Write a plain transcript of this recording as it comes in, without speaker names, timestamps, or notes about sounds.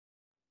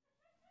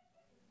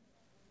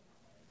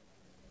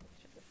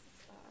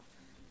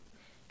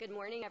Good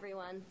morning,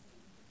 everyone.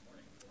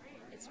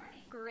 It's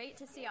great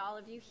to see all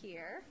of you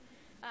here.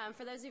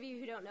 For those of you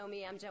who don't know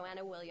me, I'm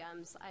Joanna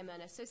Williams. I'm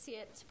an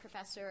associate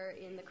professor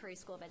in the Curry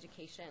School of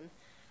Education.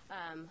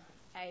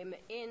 I'm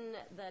in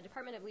the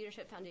Department of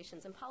Leadership,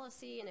 Foundations, and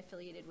Policy and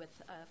affiliated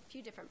with a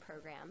few different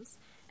programs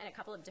and a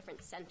couple of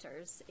different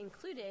centers,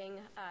 including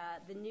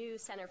the new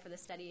Center for the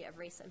Study of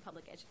Race and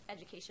Public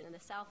Education in the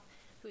South,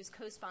 who's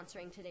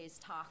co-sponsoring today's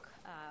talk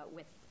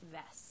with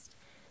VEST.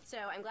 So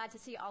I'm glad to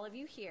see all of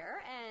you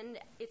here, and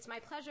it's my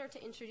pleasure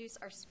to introduce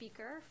our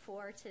speaker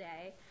for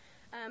today.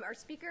 Our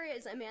speaker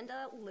is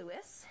Amanda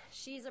Lewis.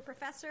 She's a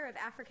professor of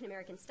African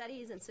American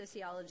Studies and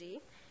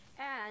Sociology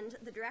and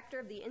the director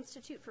of the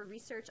Institute for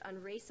Research on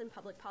Race and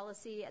Public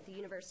Policy at the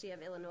University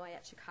of Illinois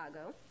at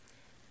Chicago.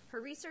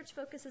 Her research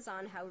focuses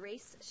on how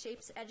race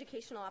shapes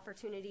educational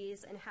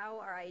opportunities and how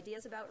our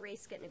ideas about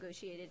race get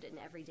negotiated in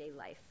everyday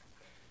life.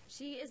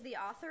 She is the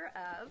author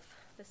of,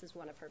 this is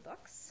one of her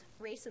books,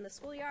 Race in the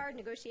Schoolyard,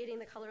 Negotiating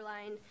the Color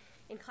Line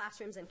in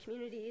Classrooms and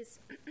Communities.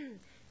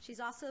 She's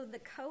also the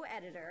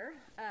co-editor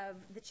of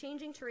The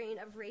Changing Terrain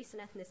of Race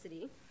and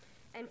Ethnicity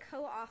and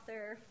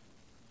co-author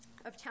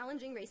of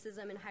Challenging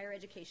Racism in Higher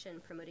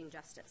Education, Promoting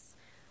Justice.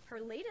 Her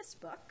latest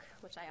book,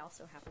 which I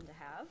also happen to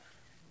have,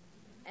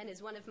 and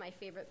is one of my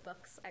favorite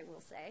books, I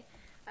will say,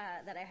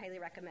 that I highly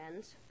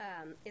recommend,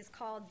 is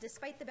called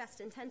Despite the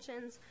Best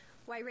Intentions,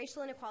 Why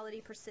Racial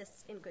Inequality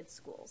Persists in Good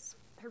Schools.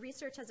 Her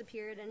research has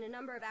appeared in a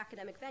number of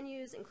academic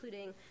venues,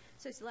 including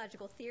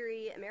Sociological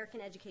Theory,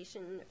 American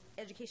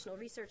Educational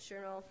Research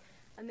Journal,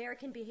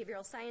 American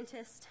Behavioral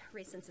Scientist,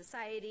 Race and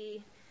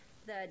Society,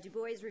 the Du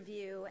Bois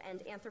Review,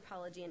 and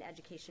Anthropology and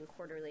Education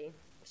Quarterly.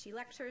 She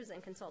lectures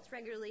and consults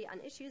regularly on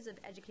issues of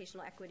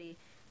educational equity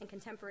and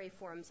contemporary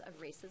forms of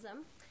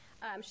racism.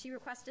 She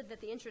requested that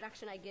the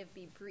introduction I give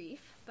be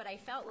brief, but I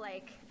felt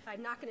like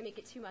I'm not going to make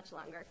it too much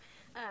longer.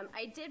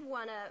 I did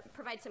want to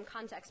provide some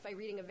context by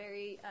reading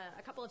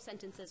a couple of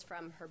sentences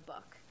from her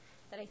book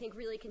that I think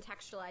really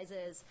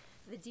contextualizes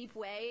the deep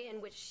way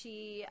in which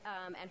she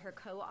and her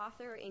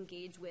co-author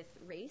engage with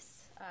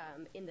race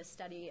in the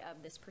study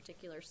of this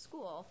particular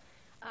school.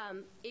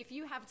 If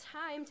you have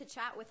time to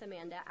chat with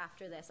Amanda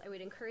after this, I would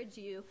encourage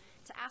you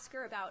to ask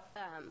her about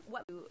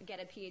what to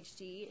get a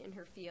PhD in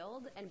her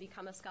field and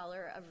become a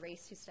scholar of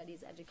race who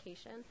studies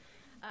education.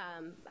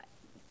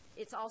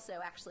 It's also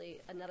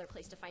actually another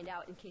place to find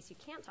out in case you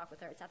can't talk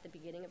with her. It's at the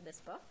beginning of this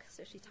book.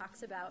 So she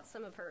talks about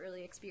some of her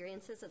early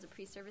experiences as a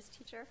pre-service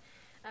teacher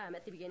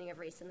at the beginning of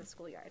Race in the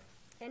Schoolyard.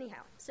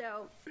 Anyhow,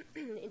 so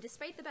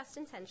despite the best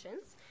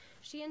intentions,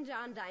 she and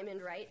John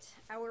Diamond write,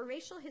 "Our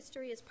racial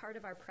history is part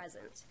of our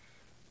present.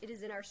 It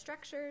is in our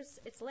structures.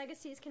 Its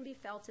legacies can be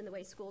felt in the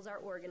way schools are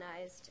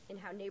organized, in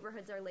how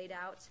neighborhoods are laid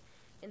out,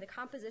 in the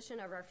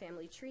composition of our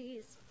family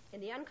trees, in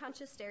the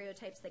unconscious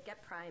stereotypes that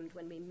get primed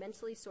when we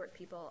mentally sort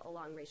people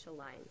along racial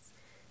lines.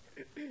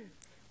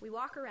 We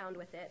walk around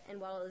with it,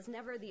 and while it is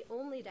never the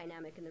only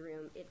dynamic in the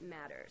room, it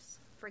matters.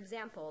 For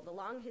example, the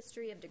long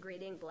history of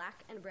degrading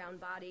black and brown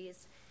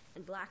bodies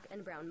and black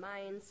and brown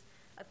minds,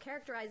 of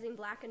characterizing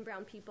black and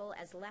brown people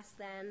as less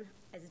than,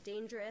 as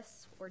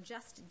dangerous, or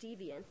just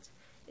deviant,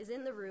 is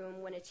in the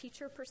room when a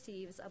teacher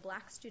perceives a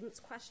black student's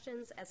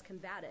questions as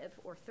combative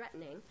or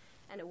threatening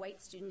and a white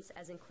student's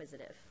as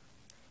inquisitive.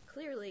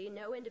 Clearly,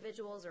 no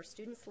individual's or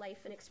student's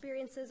life and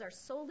experiences are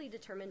solely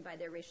determined by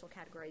their racial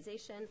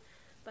categorization,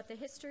 but the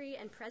history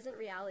and present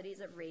realities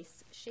of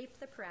race shape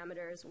the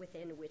parameters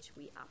within which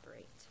we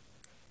operate."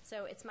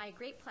 So it's my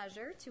great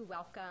pleasure to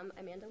welcome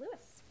Amanda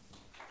Lewis.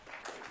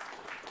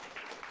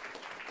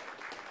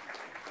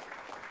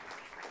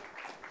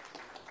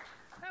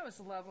 That was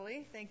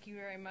lovely. Thank you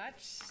very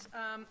much.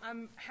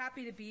 I'm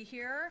happy to be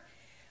here.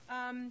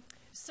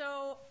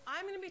 So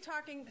I'm going to be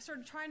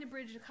trying to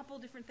bridge a couple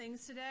of different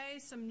things today,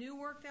 some new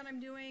work that I'm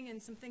doing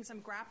and some things I'm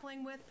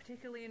grappling with,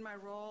 particularly in my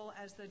role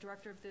as the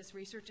director of this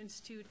research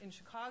institute in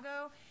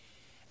Chicago,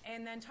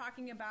 and then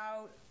talking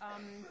about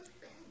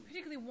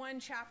particularly one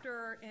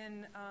chapter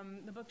in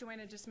the book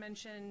Joanna just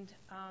mentioned,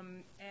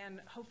 and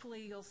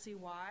hopefully you'll see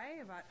why,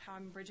 about how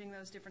I'm bridging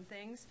those different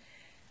things.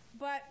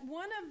 But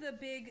one of the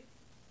big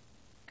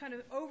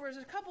there's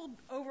a couple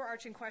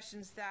overarching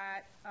questions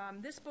that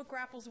this book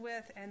grapples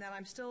with and that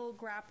I'm still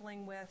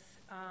grappling with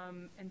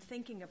and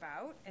thinking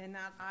about, and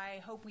that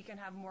I hope we can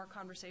have more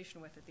conversation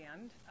with at the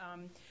end.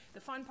 The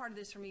fun part of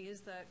this for me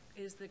is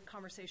the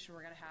conversation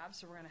we're going to have,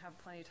 so we're going to have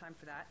plenty of time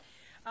for that.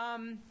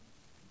 And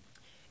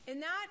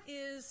that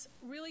is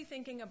really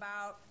thinking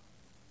about,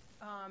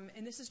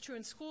 and this is true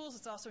in schools,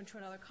 it's also true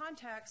in other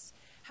contexts,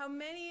 how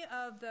many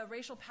of the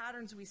racial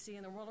patterns we see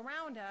in the world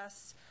around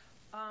us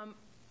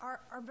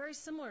are very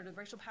similar to the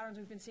racial patterns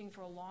we've been seeing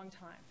for a long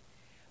time.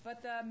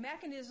 But the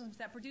mechanisms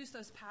that produce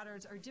those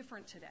patterns are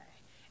different today.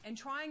 And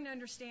trying to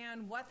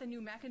understand what the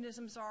new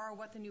mechanisms are,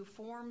 what the new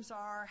forms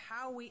are,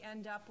 how we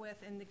end up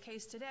with, in the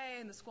case today,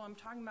 in the school I'm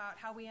talking about,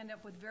 how we end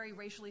up with very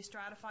racially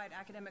stratified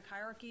academic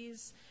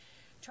hierarchies,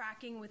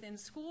 tracking within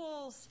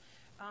schools,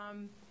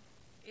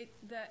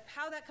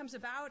 how that comes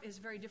about is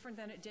very different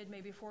than it did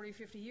maybe 40 or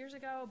 50 years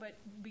ago, but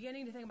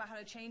beginning to think about how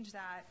to change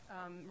that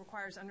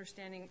requires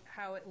understanding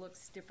how it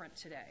looks different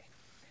today.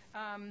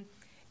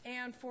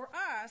 And for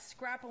us,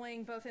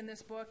 grappling both in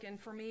this book and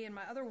for me in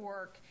my other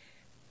work,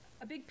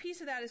 a big piece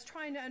of that is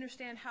trying to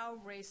understand how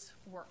race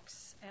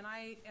works. And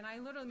I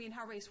literally mean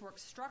how race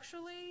works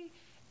structurally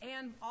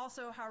and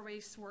also how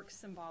race works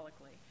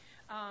symbolically.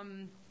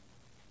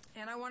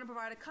 And I want to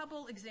provide a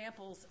couple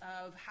examples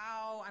of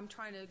how I'm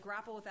trying to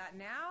grapple with that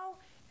now,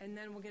 and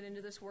then we'll get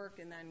into this work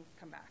and then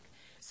come back.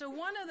 So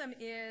one of them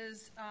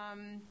is,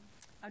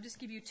 I'll just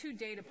give you 2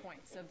 data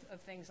points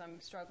of things I'm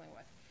struggling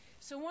with.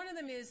 So one of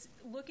them is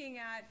looking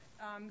at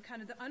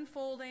kind of the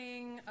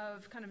unfolding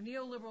of kind of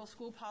neoliberal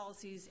school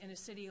policies in a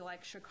city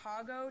like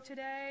Chicago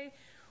today,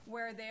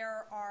 where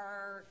there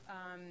are,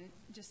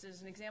 just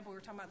as an example, we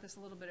were talking about this a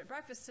little bit at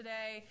breakfast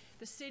today,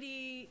 the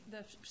city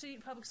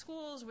public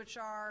schools, which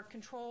are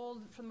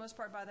controlled for the most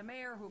part by the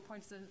mayor, who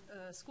appoints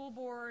the school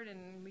board,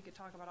 and we could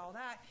talk about all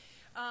that.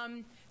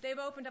 They've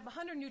opened up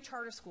 100 new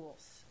charter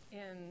schools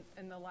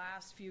in the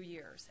last few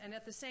years, and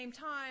at the same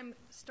time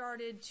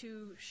started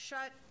to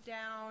shut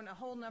down a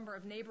whole number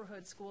of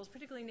neighborhood schools,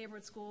 particularly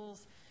neighborhood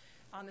schools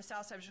on the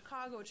south side of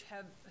Chicago, which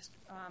have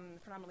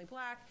predominantly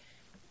black,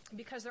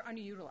 because they're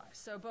underutilized.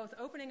 So both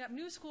opening up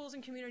new schools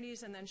and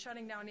communities and then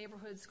shutting down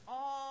neighborhoods,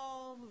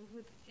 all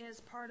as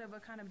part of a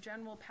kind of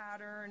general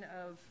pattern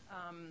of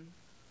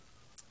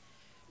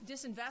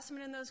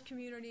disinvestment in those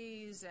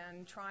communities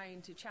and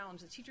trying to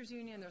challenge the teachers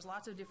union. There's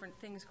lots of different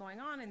things going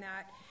on in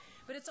that.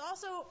 But it's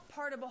also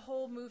part of a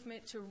whole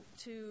movement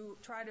to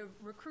try to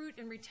recruit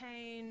and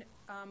retain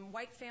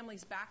white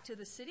families back to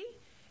the city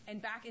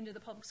and back into the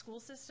public school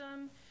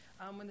system.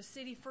 When the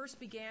city first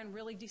began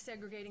really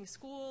desegregating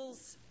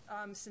schools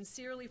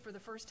sincerely for the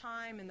first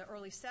time in the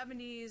early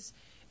 70s,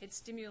 it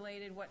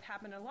stimulated what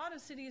happened in a lot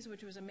of cities,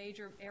 which was a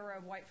major era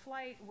of white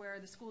flight, where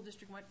the school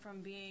district went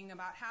from being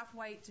about half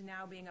white to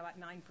now being about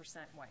 9%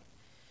 white.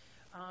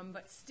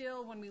 But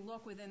still, when we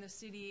look within the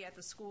city at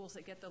the schools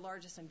that get the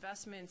largest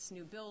investments,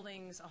 new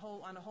buildings,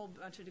 on a whole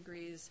bunch of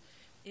degrees,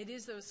 it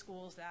is those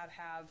schools that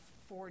have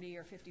 40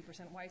 or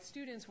 50% white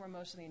students where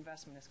most of the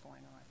investment is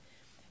going on.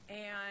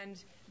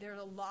 And there's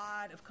a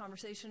lot of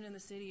conversation in the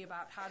city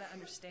about how to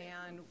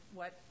understand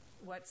what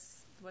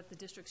the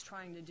district's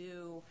trying to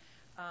do.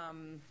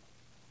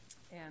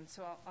 And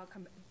so I'll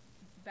come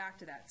back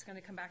to that. It's going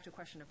to come back to a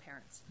question of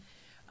parents.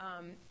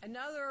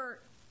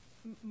 Another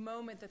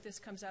moment that this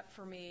comes up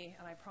for me,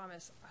 and I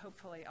promise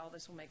hopefully all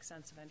this will make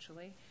sense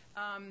eventually,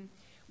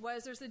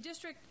 was there's a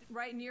district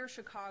right near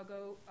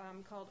Chicago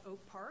called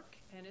Oak Park,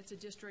 and it's a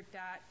district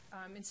that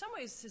in some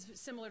ways is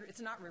similar. It's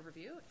not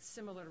Riverview. It's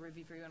similar to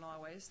Riverview in a lot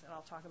of ways that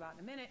I'll talk about in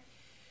a minute.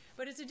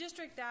 But it's a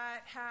district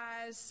that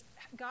has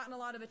gotten a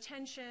lot of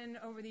attention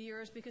over the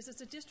years because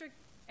it's a district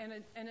and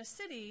a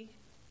city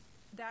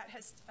that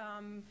has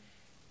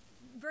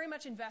very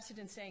much invested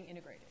in staying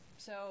integrated.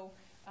 So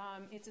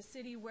it's a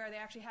city where they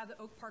actually have the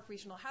Oak Park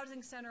Regional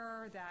Housing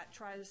Center that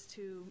tries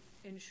to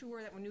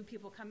ensure that when new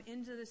people come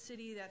into the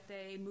city that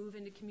they move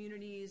into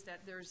communities,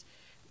 that there's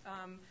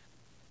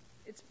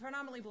it's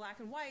predominantly black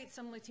and white,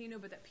 some Latino,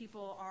 but that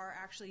people are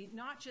actually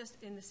not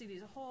just in the city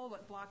as a whole,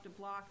 but block to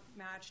block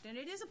matched. And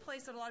it is a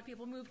place that a lot of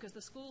people move because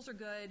the schools are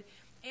good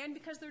and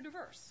because they're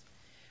diverse.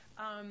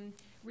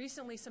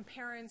 Recently, some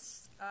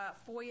parents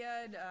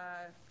FOIA'd,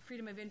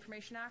 Freedom of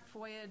Information Act,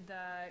 FOIA'd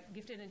the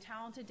gifted and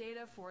talented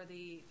data for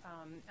the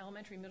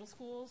elementary middle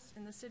schools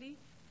in the city.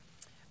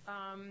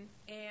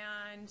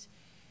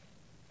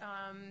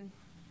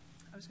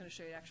 I was going to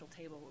show you the actual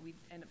table, but we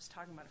end up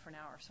talking about it for an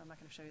hour, so I'm not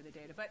going to show you the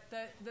data. But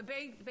the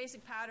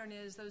basic pattern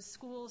is those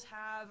schools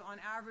have, on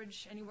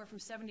average, anywhere from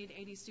 70 to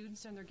 80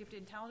 students in their gifted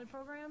and talented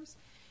programs,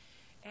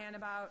 and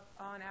about,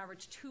 on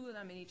average, 2 of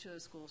them in each of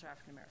those schools are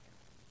African American,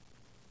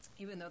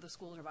 even though the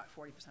schools are about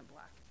 40%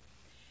 black.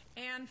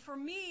 And for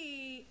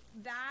me,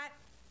 that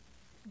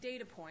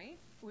data point,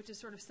 which is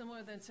sort of similar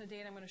to the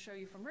data I'm going to show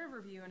you from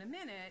Riverview in a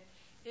minute,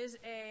 is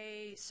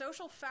a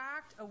social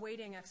fact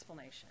awaiting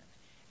explanation.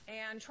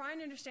 And trying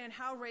to understand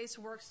how race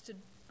works to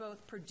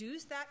both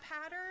produce that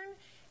pattern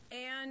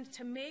and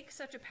to make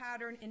such a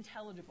pattern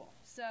intelligible.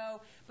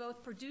 So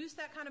both produce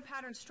that kind of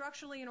pattern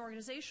structurally and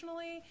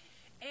organizationally,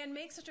 and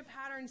make such a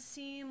pattern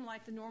seem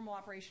like the normal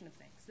operation of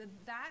things.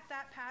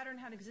 That pattern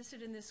had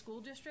existed in this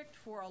school district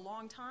for a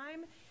long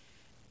time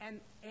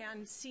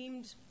and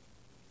seemed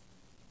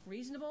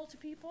reasonable to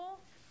people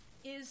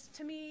is,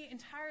 to me,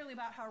 entirely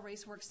about how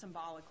race works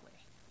symbolically,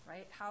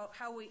 right?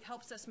 How it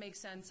helps us make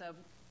sense of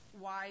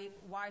why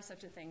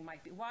such a thing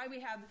might be, why we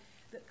have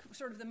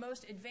sort of the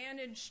most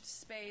advantaged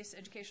space,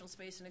 educational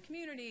space in a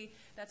community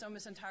that's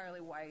almost entirely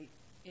white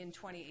in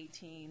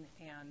 2018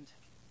 and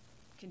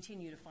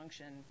continue to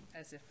function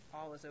as if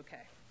all is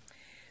okay.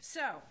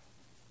 So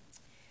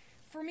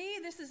for me,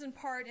 this is in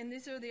part, and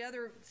these are the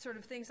other sort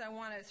of things I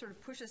want to sort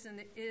of push us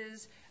in,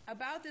 is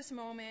about this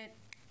moment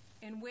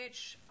in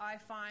which I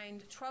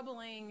find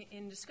troubling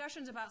in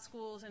discussions about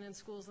schools and in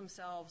schools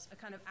themselves, a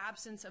kind of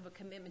absence of a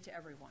commitment to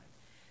everyone.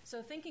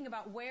 So thinking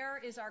about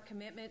where is our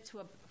commitment to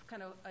a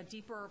kind of a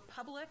deeper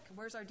public,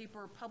 where's our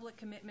deeper public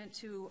commitment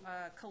to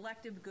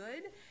collective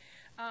good,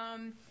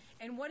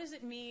 and what does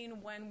it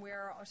mean when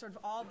we're sort of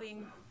all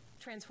being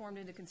transformed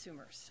into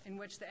consumers, in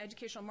which the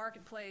educational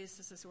marketplace,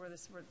 this is where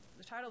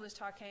the title of this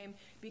talk came,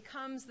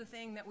 becomes the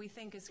thing that we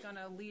think is going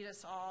to lead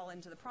us all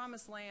into the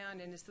promised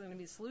land and is going to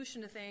be the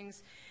solution to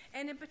things.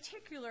 And in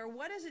particular,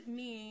 what does it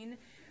mean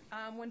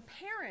when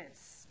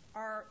parents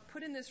are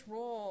put in this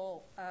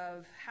role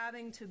of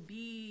having to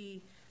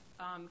be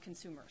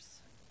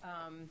consumers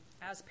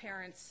as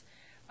parents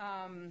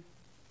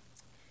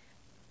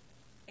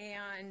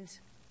and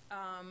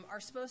are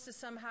supposed to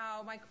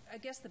somehow, I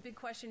guess the big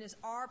question is,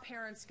 are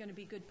parents going to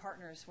be good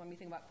partners when we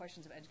think about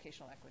questions of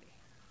educational equity?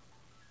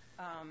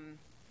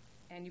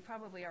 And you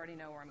probably already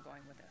know where I'm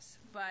going with this,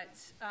 but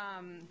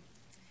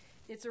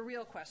it's a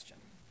real question.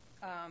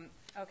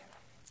 Okay,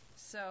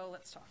 so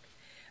let's talk.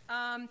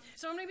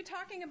 So I'm going to be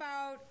talking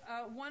about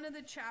one of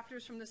the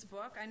chapters from this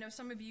book. I know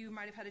some of you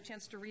might have had a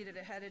chance to read it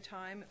ahead of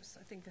time. It was,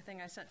 I think, the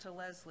thing I sent to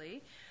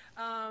Leslie.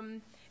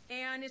 And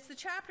it's the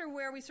chapter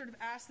where we sort of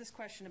ask this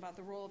question about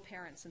the role of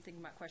parents in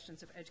thinking about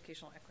questions of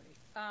educational equity.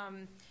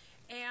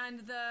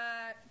 And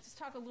just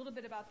talk a little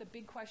bit about the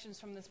big questions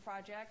from this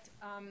project.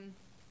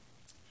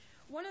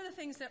 One of the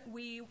things that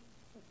we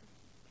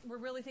were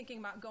really thinking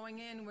about going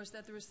in was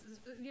that there was,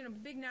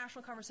 big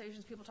national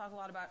conversations. People talk a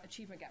lot about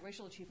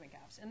racial achievement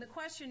gaps. And the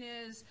question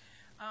is,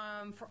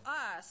 for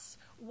us,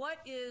 what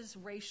is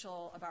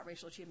racial about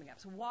racial achievement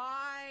gaps?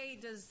 Why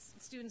does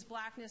students'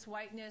 blackness,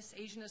 whiteness,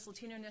 Asianness,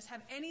 Latino-ness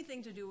have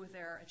anything to do with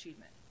their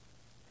achievement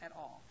at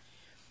all?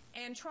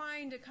 And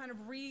trying to kind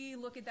of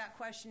re-look at that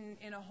question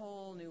in a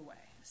whole new way.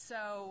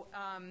 So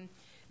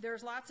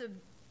there's lots of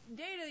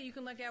data that you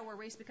can look at where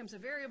race becomes a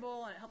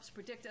variable and it helps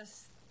predict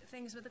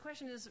things, but the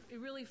question is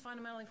really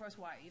fundamentally for us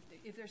why.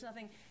 If there's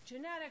nothing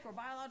genetic or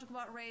biological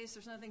about race,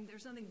 there's nothing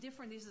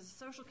different. This is a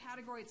social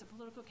category, it's a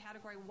political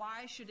category.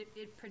 Why should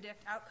it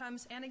predict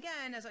outcomes? And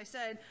again, as I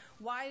said,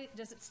 why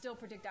does it still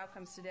predict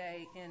outcomes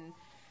today in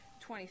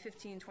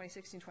 2015,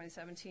 2016,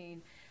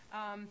 2017?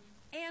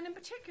 And in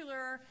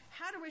particular,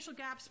 how do racial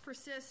gaps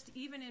persist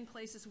even in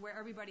places where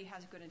everybody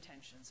has good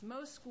intentions?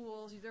 Most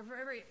schools, they're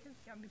very,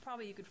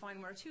 probably you could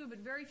find one or two, but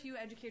very few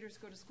educators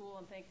go to school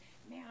and think,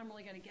 man, I'm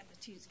really going to get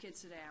these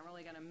kids today. I'm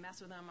really going to mess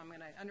with them. I'm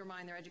going to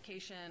undermine their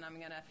education. I'm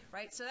going to,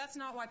 right? So that's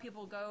not why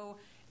people go,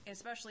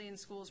 especially in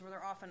schools where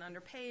they're often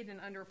underpaid and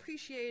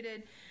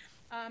underappreciated.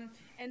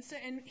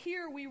 And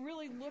here we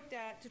really looked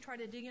at, to try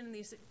to dig into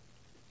these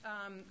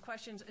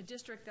questions, a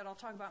district that I'll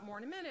talk about more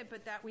in a minute,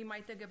 but that we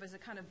might think of as a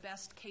kind of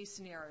best case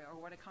scenario,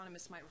 or what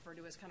economists might refer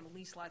to as kind of a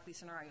least likely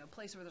scenario, a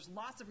place where there's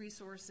lots of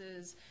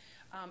resources,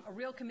 a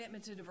real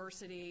commitment to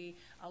diversity,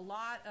 a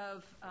lot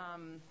of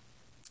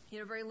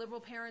very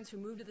liberal parents who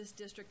move to this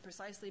district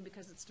precisely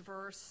because it's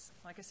diverse.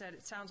 Like I said,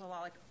 it sounds a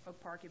lot like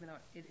Oak Park, even though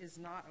it is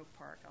not Oak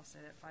Park. I'll say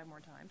that 5 more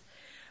times.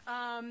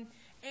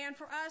 And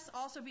for us,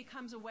 also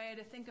becomes a way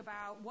to think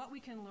about what we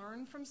can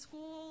learn from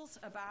schools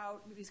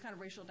about these kind of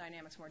racial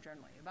dynamics more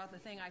generally, about the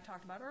thing I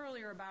talked about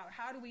earlier, about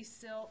how do we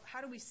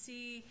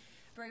see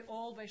very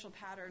old racial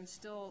patterns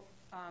still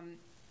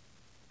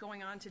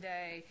going on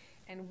today,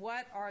 and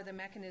what are the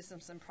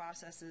mechanisms and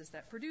processes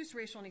that produce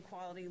racial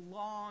inequality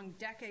long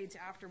decades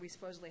after we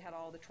supposedly had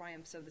all the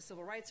triumphs of the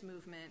civil rights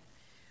movement.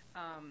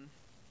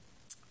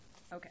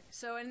 Okay,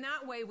 so in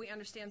that way, we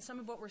understand some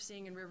of what we're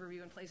seeing in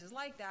Riverview and places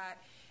like that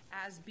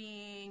as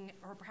being,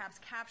 or perhaps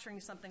capturing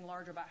something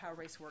larger about how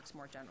race works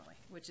more generally,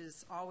 which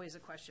is always a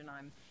question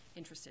I'm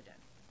interested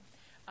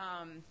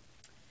in.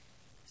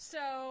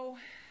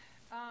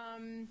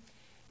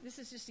 This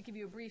is just to give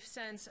you a brief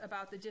sense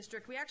about the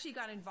district. We actually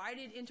got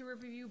invited into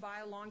Riverview by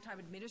a longtime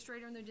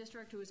administrator in the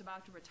district who was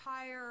about to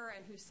retire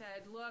and who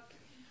said, look,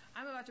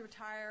 I'm about to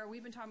retire.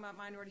 We've been talking about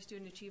minority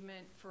student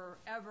achievement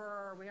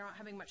forever. We aren't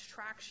having much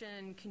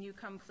traction. Can you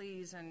come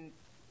please and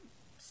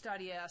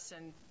study us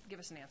and give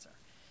us an answer?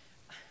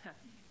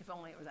 If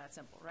only it were that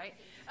simple, right?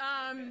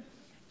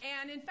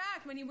 And in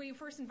fact, when he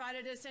first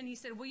invited us in, he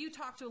said, will you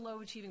talk to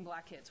low-achieving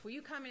black kids? Will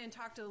you come in and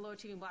talk to the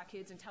low-achieving black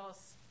kids and tell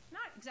us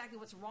not exactly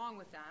what's wrong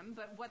with them,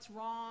 but what's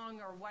wrong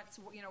or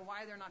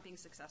why they're not being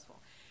successful?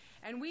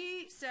 And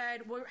we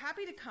said, we're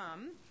happy to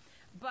come,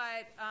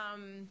 but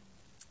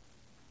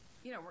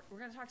we're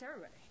going to talk to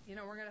everybody.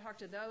 We're going to talk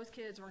to those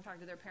kids. We're going to talk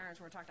to their parents.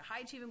 We're going to talk to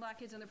high-achieving black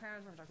kids and their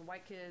parents. We're going to talk to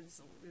white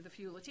kids, the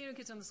few Latino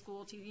kids in the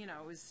school.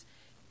 It was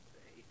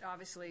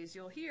obviously, as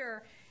you'll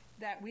hear,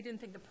 that we didn't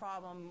think the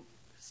problem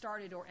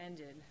started or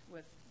ended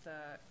with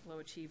the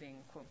low-achieving,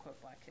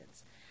 quote-unquote, black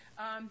kids.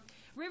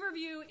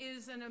 Riverview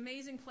is an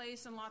amazing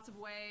place in lots of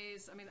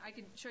ways. I mean, I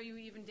could show you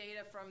even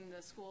data from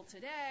the school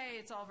today.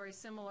 It's all very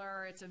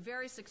similar. It's a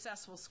very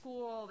successful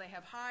school. They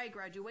have high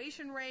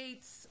graduation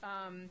rates.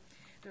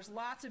 There's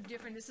lots of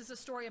different, this is a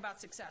story about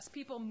success.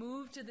 People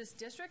move to this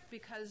district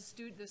because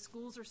the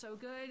schools are so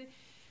good.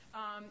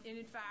 And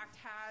in fact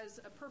has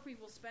a per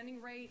pupil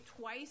spending rate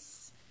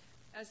twice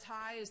as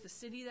high as the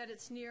city that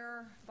it's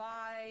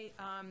nearby.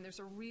 There's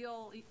a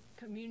real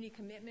community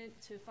commitment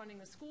to funding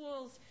the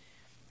schools.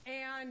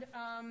 And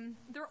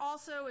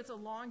it's a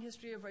long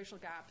history of racial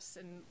gaps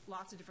and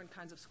lots of different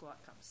kinds of school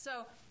outcomes.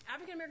 So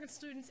African American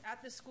students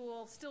at this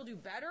school still do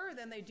better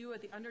than they do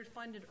at the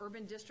underfunded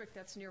urban district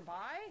that's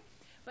nearby,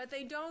 but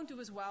they don't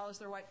do as well as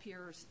their white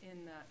peers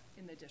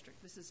in the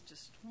district. This is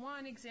just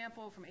one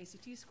example from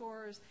ACT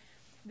scores.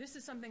 This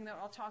is something that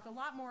I'll talk a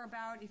lot more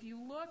about. If you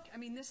look, I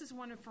mean, this is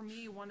one of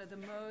the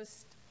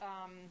most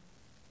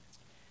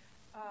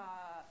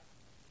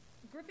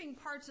gripping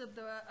parts of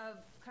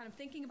kind of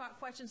thinking about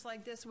questions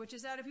like this, which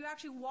is that if you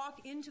actually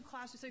walk into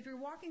classes, so if you're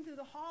walking through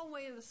the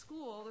hallway of the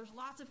school, there's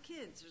lots of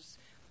kids. There's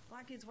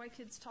black kids, white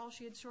kids, tall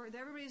kids, short.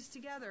 Everybody's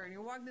together, and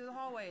you're walking through the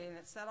hallway, and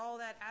it's all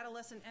that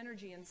adolescent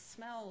energy and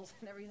smells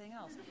and everything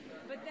else.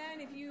 But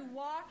then if you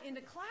walk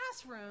into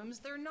classrooms,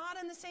 they're not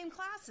in the same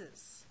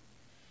classes.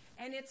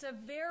 And it's a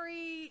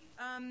very,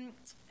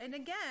 and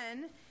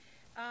again,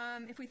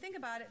 if we think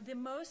about it, the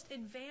most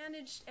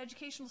advantaged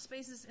educational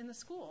spaces in the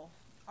school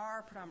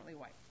are predominantly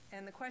white.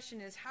 And the question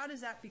is, how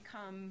does that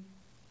become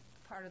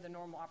part of the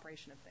normal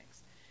operation of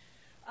things?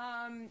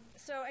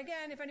 So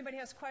again, if anybody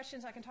has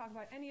questions, I can talk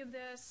about any of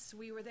this.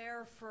 We were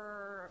there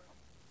for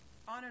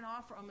on and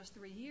off for almost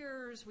 3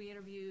 years. We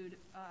interviewed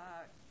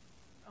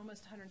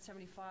almost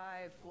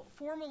 175,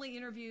 formally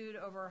interviewed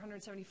over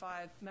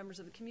 175 members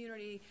of the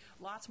community,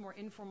 lots more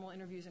informal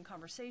interviews and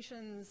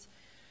conversations,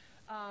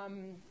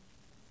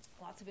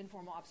 lots of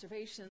informal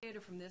observations. Data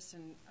from this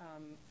and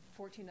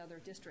 14 other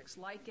districts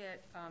like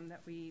it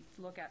that we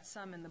look at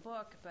some in the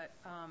book, but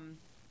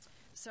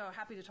so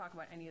happy to talk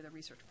about any of the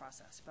research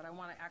process, but I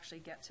want to actually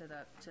get to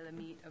the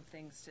meat of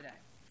things today.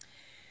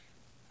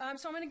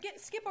 So I'm going to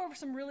skip over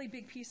some really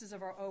big pieces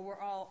of our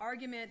overall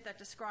argument that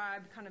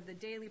describe kind of the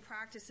daily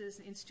practices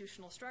and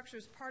institutional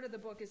structures. Part of the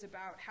book is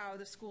about how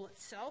the school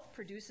itself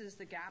produces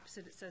the gaps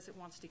that it says it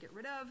wants to get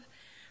rid of.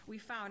 We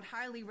found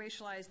highly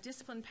racialized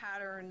discipline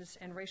patterns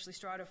and racially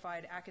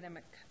stratified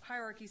academic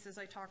hierarchies, as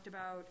I talked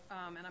about,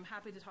 and I'm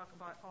happy to talk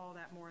about all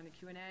that more in the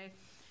Q&A.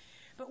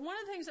 But one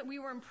of the things that we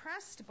were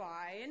impressed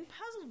by and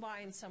puzzled by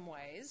in some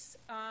ways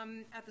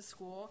at the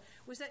school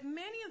was that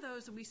many of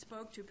those that we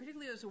spoke to,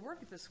 particularly those who work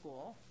at the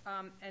school,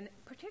 and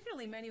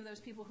particularly many of those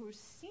people who were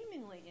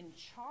seemingly in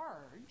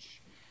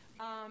charge,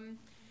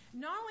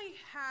 not only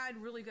had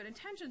really good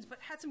intentions, but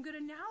had some good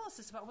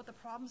analysis about what the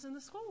problems in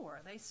the school were.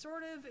 They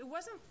it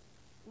wasn't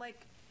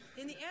like,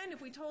 in the end,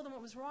 if we told them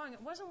what was wrong,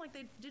 it wasn't like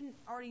they didn't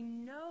already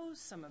know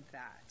some of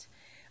that.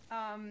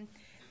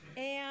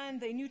 And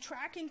they knew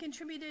tracking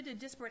contributed to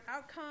disparate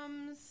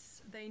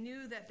outcomes. They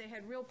knew that they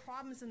had real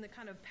problems in the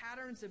kind of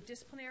patterns of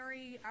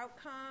disciplinary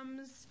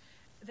outcomes.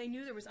 They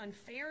knew there was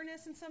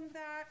unfairness in some of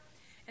that.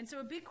 And so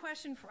a big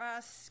question for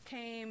us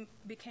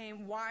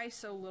became why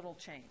so little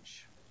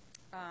change?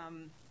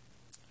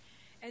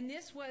 And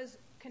this was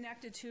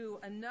connected to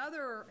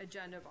another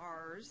agenda of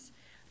ours.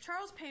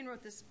 Charles Payne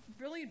wrote this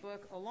brilliant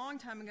book a long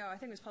time ago. I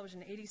think it was published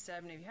in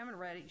 '87. If you haven't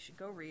read it, you should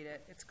go read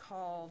it. It's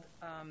called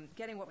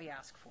Getting What We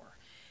Ask For.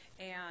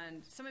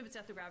 And some of it's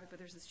ethnographic, but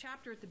there's this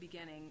chapter at the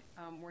beginning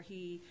where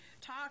he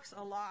talks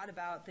a lot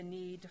about the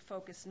need to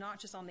focus not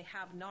just on the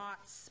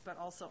have-nots, but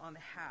also on the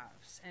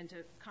haves, and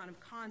to kind of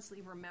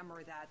constantly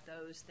remember that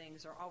those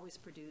things are always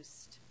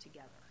produced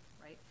together,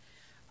 right?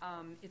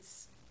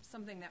 It's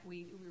something that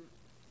we were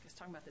just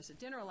talking about this at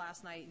dinner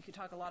last night. You could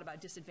talk a lot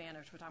about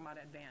disadvantage. We're talking about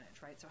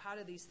advantage, right? So how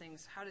do these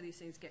things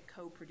get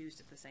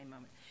co-produced at the same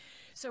moment?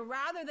 So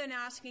rather than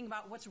asking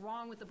about what's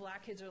wrong with the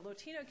black kids or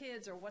Latino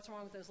kids or what's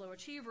wrong with those low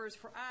achievers,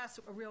 for us,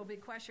 a real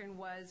big question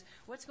was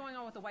what's going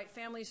on with the white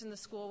families in the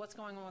school? What's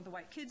going on with the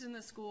white kids in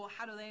the school?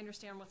 How do they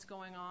understand what's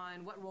going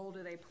on? What role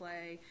do they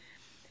play?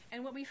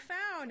 And what we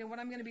found, and what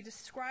I'm going to be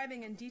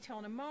describing in detail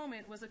in a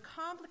moment, was a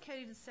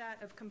complicated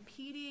set of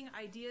competing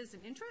ideas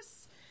and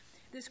interests.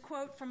 This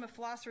quote from a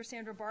philosopher,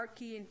 Sandra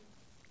Bartke, in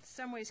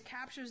some ways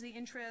captures the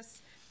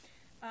interests.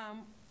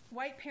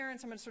 White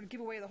parents, I'm going to sort of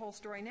give away the whole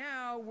story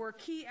now, were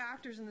key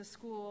actors in the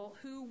school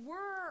who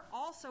were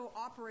also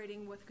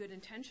operating with good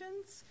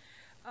intentions.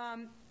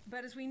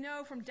 But as we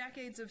know from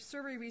decades of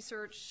survey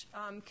research,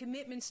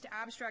 commitments to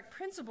abstract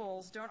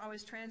principles don't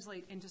always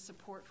translate into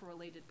support for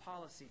related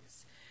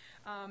policies.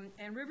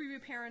 And Riverview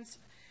parents,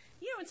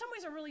 in some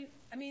ways are really,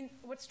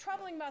 what's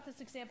troubling about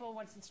this example,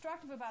 what's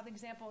instructive about the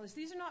example is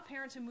these are not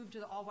parents who moved to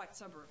the all-white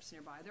suburbs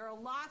nearby. There are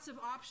lots of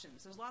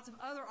options. There's lots of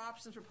other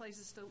options for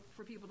places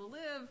for people to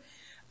live.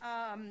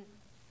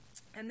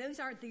 And those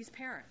aren't these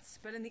parents.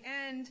 But in the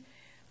end,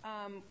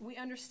 we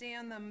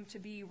understand them to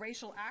be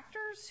racial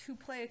actors who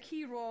play a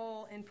key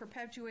role in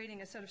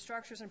perpetuating a set of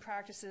structures and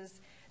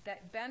practices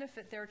that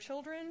benefit their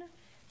children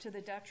to the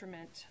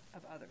detriment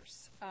of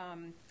others.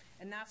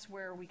 And that's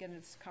where we get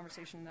into this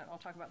conversation that I'll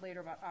talk about later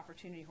about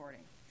opportunity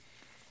hoarding.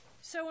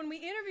 So when we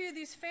interviewed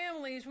these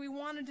families, we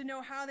wanted to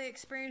know how they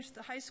experienced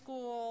the high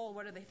school,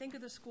 what do they think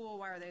of the school,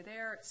 why are they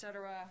there, et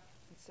cetera.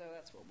 And so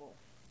that's what we'll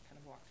kind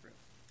of walk through.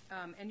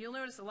 And you'll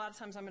notice a lot of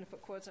times I'm going to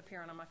put quotes up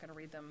here, and I'm not going to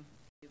read them.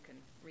 You can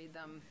read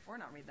them or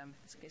not read them,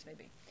 as the case may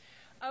be.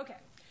 Okay,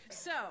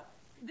 so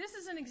this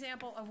is an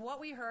example of what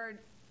we heard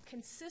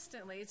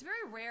consistently. It's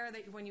very rare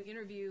that when you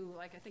interview,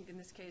 like I think in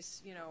this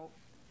case,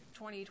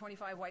 20,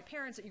 25 white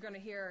parents that you're going to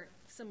hear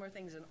similar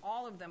things in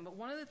all of them. But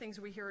one of the things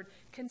we heard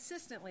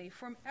consistently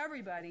from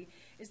everybody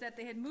is that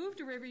they had moved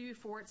to Riverview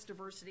for its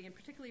diversity, and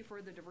particularly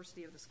for the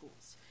diversity of the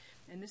schools.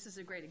 And this is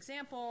a great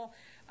example.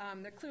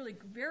 They're clearly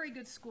very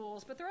good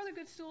schools, but there are other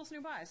good schools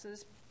nearby. So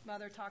this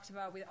mother talks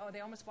about,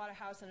 they almost bought a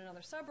house in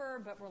another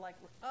suburb, but we're like,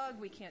 ugh,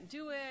 we can't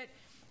do it.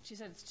 She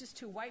said it's just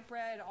too white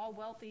bread, all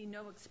wealthy,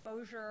 no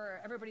exposure,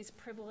 everybody's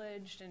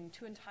privileged and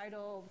too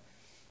entitled.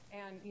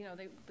 And,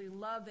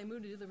 they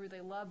moved to Riverview, they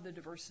love the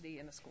diversity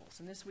in the schools.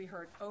 And this we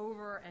heard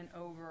over and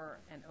over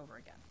and over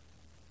again.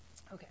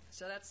 Okay,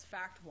 so that's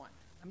fact one.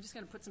 I'm just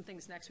going to put some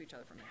things next to each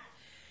other for a minute.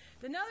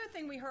 Another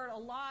thing we heard a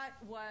lot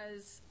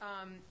was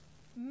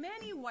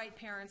many white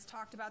parents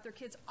talked about their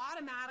kids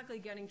automatically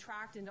getting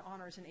tracked into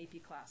honors and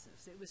AP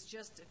classes. It was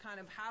just kind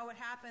of how it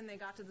happened. They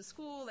got to the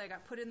school, they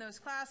got put in those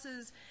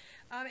classes,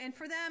 and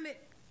for them,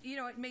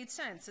 it made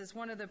sense. As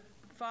one of the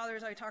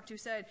fathers I talked to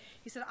said,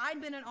 he said, I'd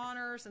been in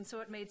honors, and so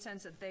it made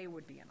sense that they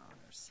would be in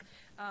honors.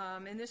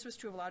 And this was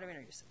true of a lot of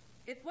interviews.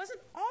 It wasn't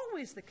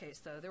always the case,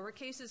 though. There were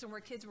cases where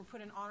kids were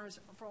put in honors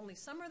for only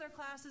some of their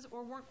classes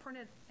or weren't put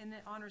in the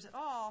honors at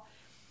all.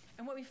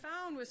 And what we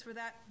found was for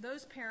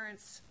those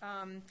parents,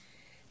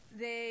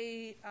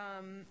 they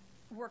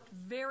worked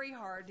very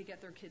hard to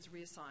get their kids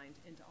reassigned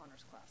into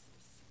honors classes.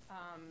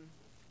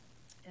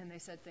 And they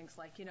said things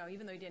like,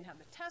 even though he didn't have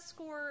the test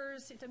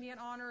scores to be in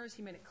honors,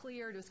 he made it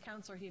clear to his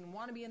counselor he didn't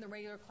want to be in the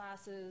regular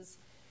classes.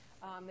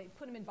 They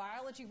put him in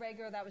biology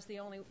regular. That was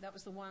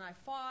the one I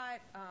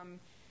fought.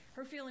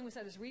 Her feeling was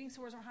that his reading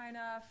scores were high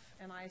enough,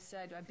 and I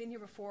said, I've been here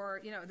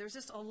before. There's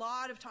just a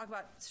lot of talk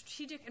about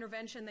strategic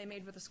intervention they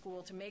made with the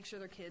school to make sure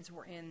their kids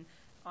were in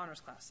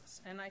honors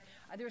classes. And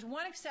there's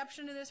one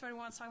exception to this, if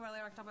anyone wants to talk about it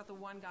later. I can talk about the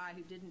one guy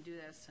who didn't do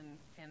this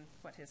and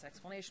what his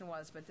explanation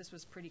was, but this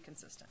was pretty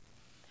consistent.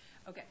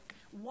 Okay,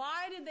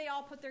 why did they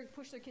all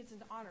push their kids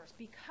into honors?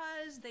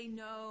 Because they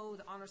know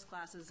the honors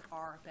classes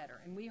are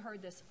better. And we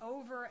heard this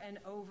over and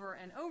over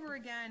and over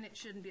again. It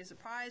shouldn't be a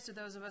surprise to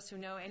those of us who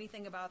know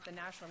anything about the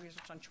national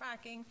research on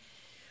tracking.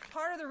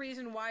 Part of the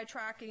reason why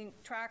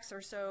tracks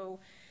are so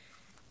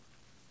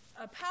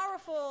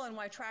powerful and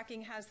why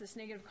tracking has this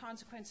negative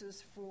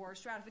consequences for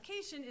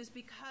stratification is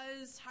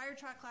because higher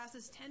track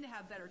classes tend to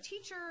have better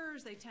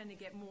teachers. They tend to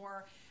get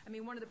more.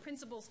 One of the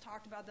principals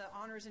talked about the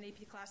honors and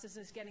AP classes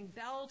is getting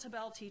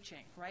bell-to-bell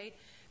teaching, right?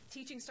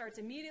 Teaching starts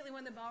immediately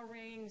when the bell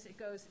rings. It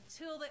goes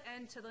till the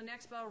end, till the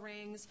next bell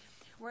rings.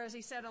 Whereas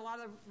he said a lot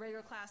of the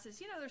regular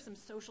classes, there's some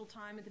social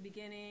time at the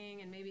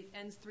beginning and maybe it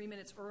ends 3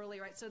 minutes early,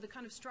 right? So the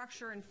kind of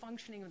structure and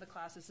functioning of the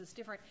classes is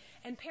different.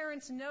 And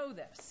parents know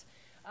this.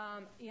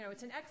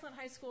 It's an excellent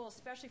high school,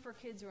 especially for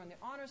kids who are in the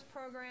honors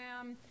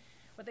program.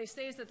 What they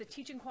say is that the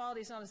teaching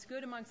quality is not as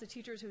good amongst the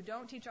teachers who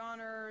don't teach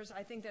honors.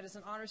 I think that as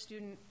an honors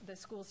student, the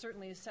school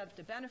certainly is set up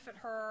to benefit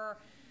her.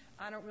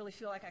 I don't really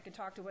feel like I could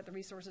talk to what the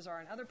resources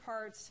are in other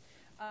parts.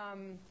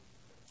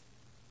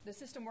 The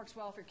system works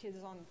well for kids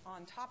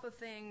on top of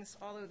things,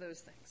 all of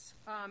those things.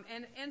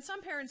 And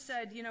some parents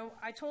said,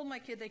 I told my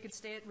kid they could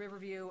stay at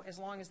Riverview as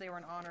long as they were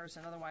in honors,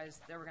 and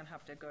otherwise they were going to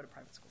have to go to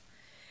private school.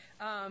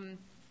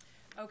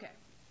 Okay.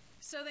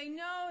 So they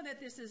know that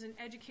this is an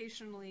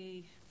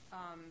educationally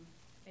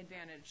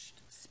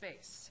advantaged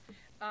space.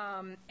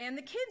 And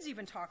the kids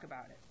even talk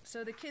about it.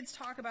 So the kids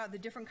talk about the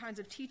different kinds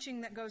of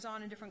teaching that goes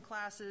on in different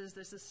classes.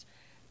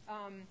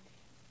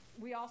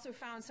 We also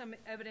found some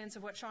evidence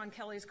of what Sean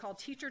Kelly's called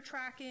teacher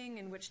tracking,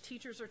 in which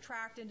teachers are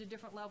tracked into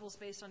different levels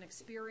based on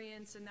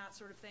experience and that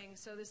sort of thing.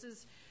 So this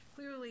is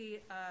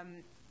clearly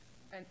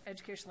an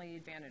educationally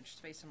advantaged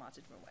space in lots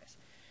of different ways.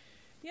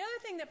 The other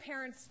thing that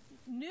parents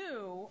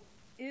knew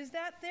is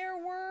that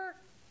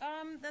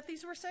that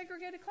these were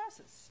segregated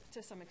classes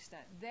to some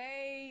extent.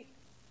 They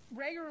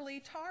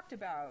regularly talked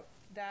about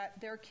that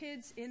their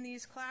kids in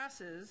these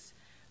classes,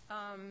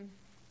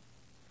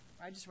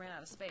 I just ran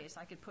out of space.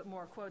 I could put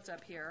more quotes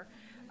up here.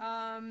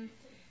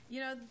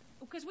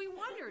 Because we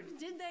wondered,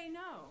 did they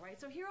know, right?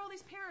 So here are all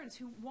these parents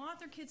who want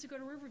their kids to go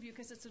to Riverview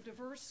because it's a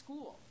diverse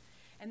school.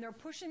 And they're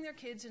pushing their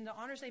kids into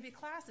honors AP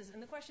classes.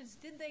 And the question is,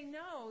 did they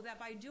know that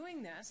by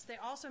doing this, they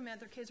also meant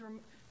their kids were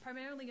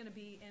primarily going to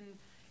be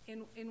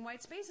in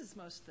white spaces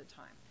most of the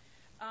time?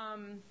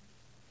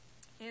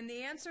 And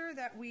the answer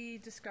that we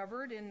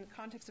discovered in the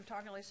context of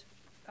talking to these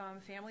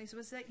families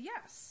was that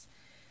yes,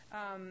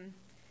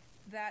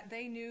 that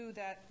they knew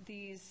that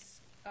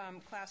these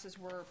classes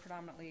were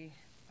predominantly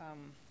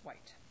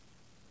white.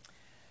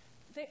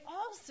 They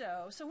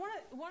also, so one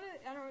of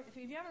I don't know, if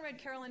you haven't read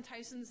Carolyn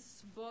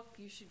Tyson's book,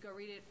 you should go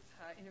read it,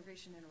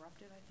 Integration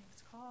Interrupted, I think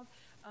it's called.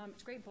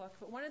 It's a great book,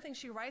 but one of the things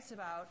she writes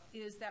about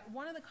is that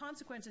one of the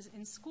consequences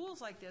in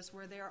schools like this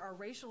where there are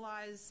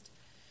racialized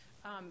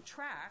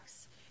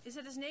tracks is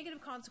that there's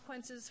negative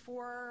consequences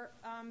for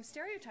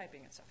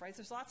stereotyping and stuff, right?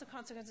 There's lots of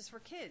consequences for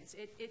kids.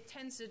 It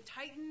tends to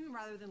tighten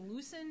rather than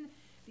loosen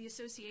the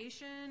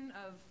association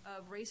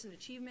of race and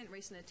achievement,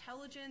 race and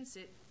intelligence.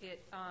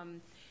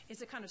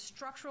 It's a kind of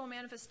structural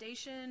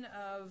manifestation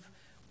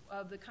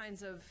of the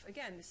kinds of,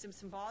 again, some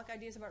symbolic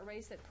ideas about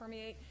race that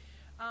permeate.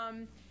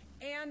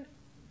 And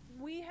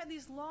we had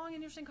these long and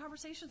interesting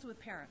conversations with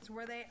parents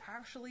where they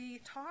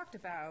actually talked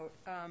about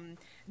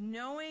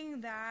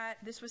knowing that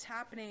this was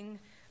happening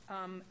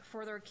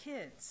for their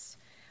kids.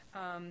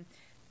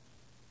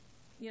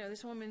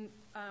 This woman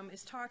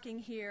is talking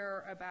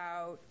here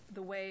about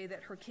the way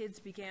that her kids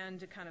began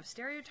to kind of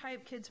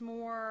stereotype kids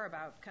more,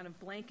 about kind of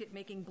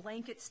making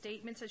blanket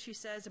statements, as she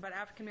says, about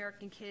African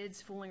American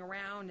kids fooling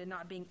around and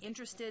not being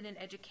interested in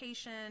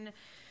education.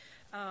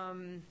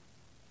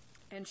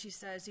 And she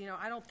says,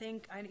 I don't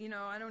think, I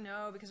don't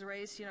know, because of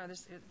race,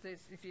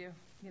 if you,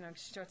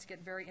 she starts to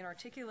get very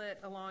inarticulate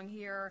along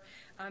here,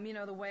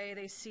 the way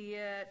they see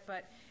it.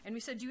 And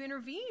we said, do you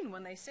intervene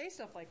when they say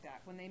stuff like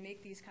that, when they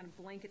make these kind of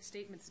blanket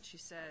statements that she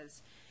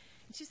says?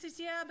 And she says,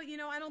 yeah, but,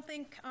 I don't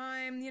think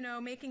I'm,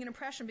 making an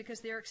impression because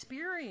their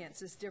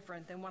experience is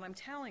different than what I'm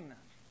telling them,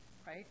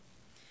 right?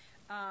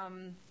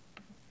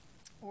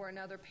 Or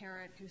another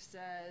parent who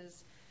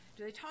says,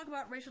 do they talk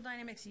about racial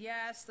dynamics?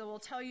 Yes. They will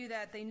tell you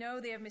that they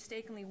know they have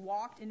mistakenly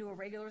walked into a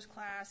regulars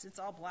class. It's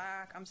all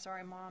black. I'm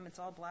sorry, Mom, it's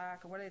all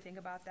black. Or what do they think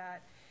about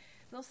that?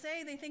 They'll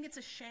say they think it's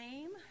a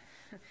shame.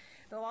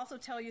 They'll also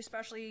tell you,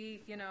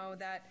 especially,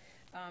 that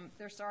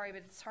they're sorry,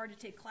 but it's hard to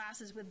take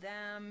classes with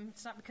them.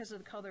 It's not because of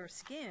the color of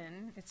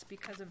skin. It's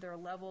because of their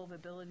level of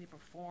ability to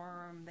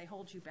perform. They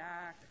hold you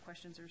back. The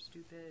questions are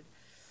stupid.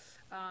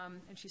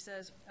 And she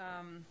says,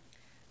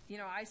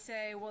 I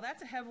say, well,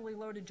 that's a heavily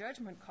loaded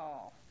judgment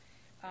call.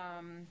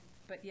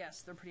 But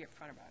yes, they're pretty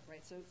upfront about it,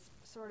 right? So it's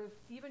sort of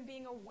even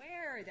being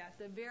aware that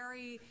the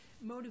very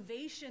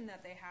motivation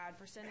that they had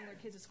for sending their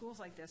kids to schools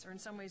like this are in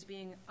some ways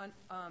being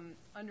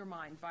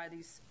undermined by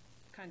these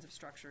kinds of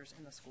structures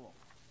in the school.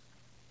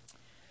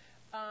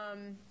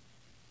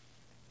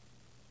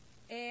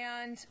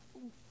 And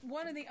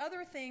one of the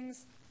other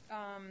things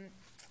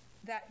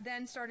that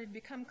then started to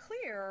become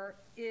clear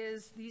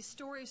is these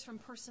stories from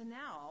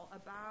personnel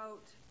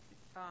about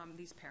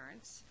these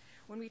parents.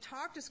 When we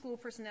talked to school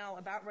personnel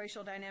about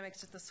racial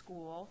dynamics at the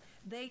school,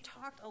 they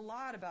talked a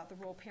lot about the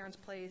role parents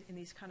play in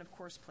these kind of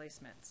course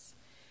placements.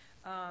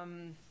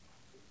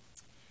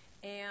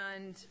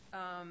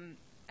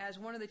 As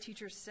one of the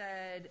teachers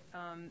said,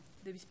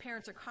 these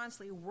parents are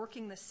constantly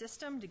working the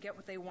system to get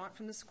what they want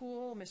from the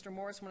school. Mr.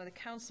 Morris, one of the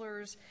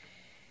counselors,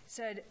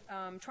 said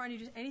trying to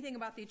do anything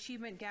about the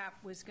achievement gap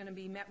was going to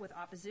be met with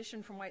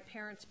opposition from white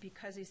parents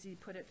because, as he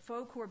put it,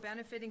 folk who are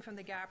benefiting from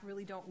the gap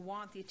really don't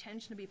want the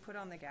attention to be put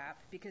on the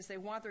gap because they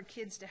want their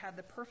kids to have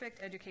the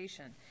perfect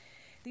education.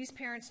 These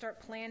parents start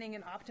planning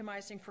and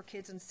optimizing for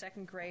kids in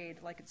second grade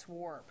like it's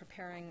war,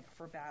 preparing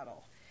for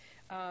battle.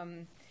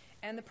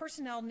 And the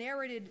personnel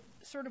narrated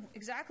sort of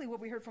exactly what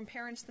we heard from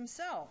parents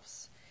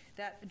themselves,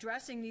 that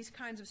addressing these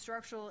kinds of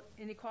structural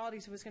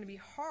inequalities was going to be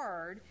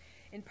hard,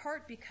 in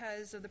part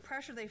because of the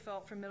pressure they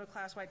felt from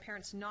middle-class white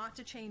parents not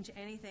to change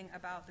anything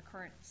about the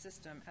current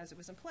system as it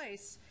was in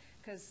place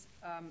because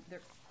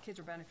their kids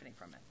were benefiting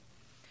from it.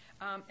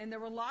 And there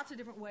were lots of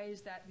different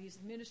ways that these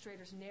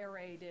administrators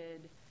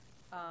narrated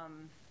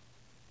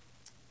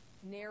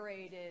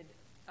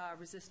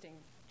resisting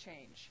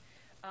change.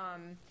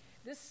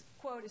 This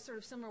quote is sort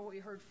of similar to what we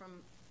heard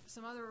from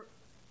some other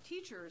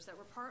teachers that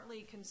were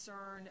partly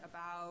concerned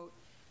about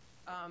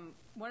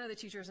one of the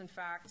teachers, in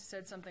fact,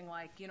 said something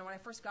like, when I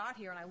first got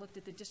here and I looked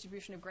at the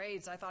distribution of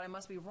grades, I thought I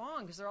must be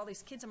wrong because there are all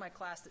these kids in my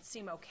class that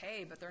seem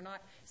okay, but they're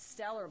not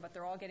stellar, but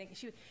they're all getting,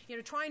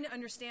 trying to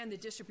understand the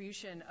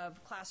distribution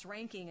of class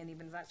ranking and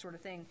even that sort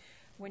of thing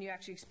when you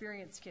actually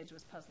experience kids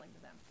was puzzling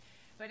to them.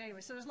 But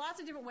anyway, so there's lots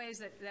of different ways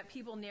that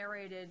people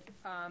narrated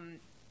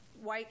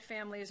white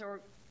families, or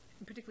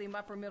particularly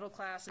upper middle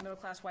class and middle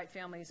class white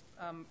families,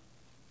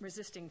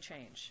 resisting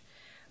change.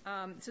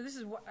 So this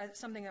is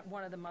something that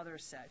one of the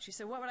mothers said. She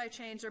said, what would I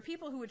change? There are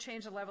people who would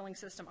change the leveling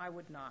system. I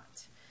would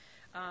not.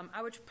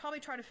 I would probably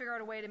try to figure out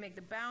a way to make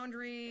the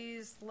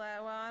boundaries,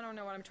 well, I don't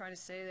know what I'm trying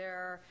to say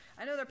there.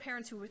 I know there are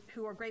parents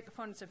who are great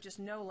proponents of just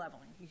no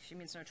leveling. She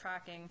means no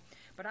tracking.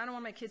 But I don't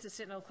want my kids to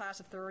sit in a class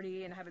of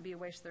 30 and have it be a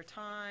waste of their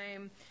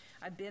time.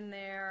 I've been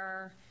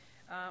there.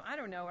 I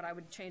don't know what I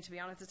would change, to be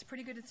honest. It's a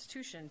pretty good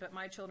institution, but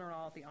my children are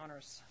all at the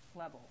honors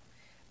level.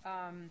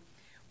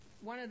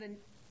 One of the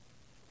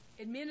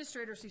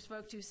administrators we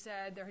spoke to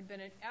said there had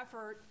been an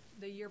effort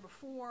the year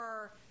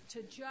before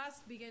to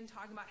just begin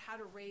talking about how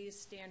to raise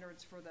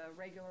standards for the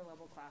regular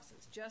level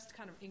classes, just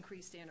kind of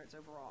increase standards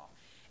overall.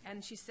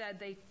 And she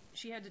said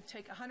she had to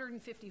take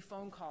 150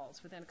 phone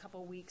calls within a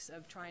couple of weeks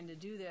of trying to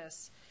do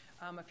this,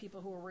 of people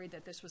who were worried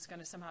that this was going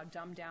to somehow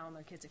dumb down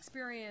their kids'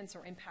 experience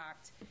or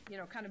impact,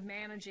 kind of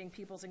managing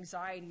people's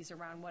anxieties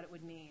around what it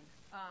would mean.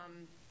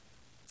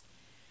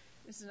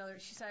 This is another,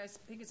 she says,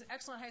 I think it's an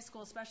excellent high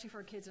school, especially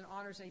for kids in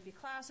honors and AP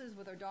classes.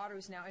 With our daughter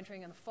who's now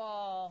entering in the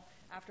fall,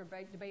 after a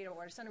debate at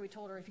Water Center, we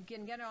told her if you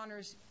can get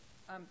honors,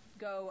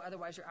 go,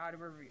 otherwise you're out of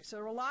review. So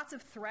there were lots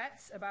of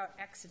threats about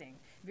exiting,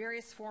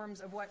 various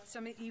forms of what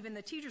even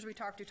the teachers we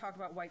talked to talked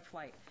about white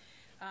flight,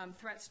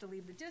 threats to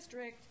leave the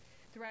district,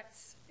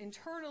 threats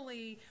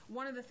internally.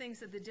 One of the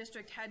things that the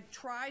district had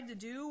tried to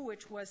do,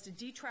 which was to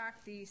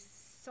detract the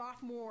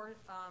sophomore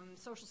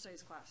social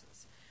studies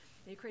classes.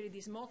 They created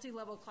these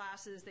multi-level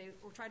classes. They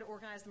tried to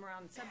organize them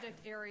around the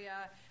subject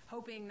area,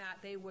 hoping that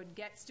they would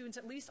get students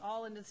at least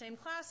all into the same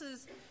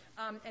classes,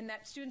 and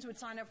that students would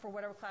sign up for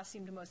whatever class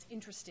seemed most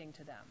interesting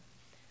to them.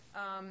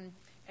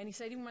 And he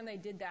said even when they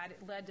did that,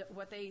 it led to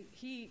what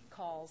he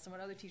calls, and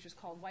what other teachers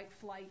called, white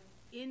flight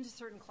into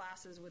certain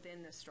classes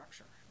within this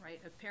structure,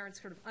 right? Of parents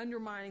sort of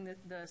undermining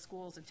the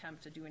school's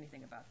attempt to do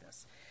anything about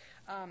this.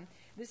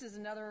 This is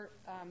another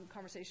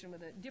conversation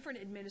with a different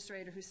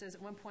administrator who says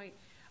at one point,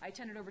 I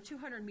attended over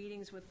 200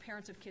 meetings with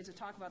parents of kids to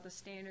talk about the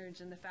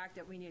standards and the fact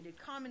that we needed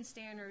common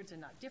standards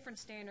and not different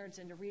standards,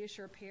 and to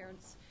reassure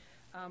parents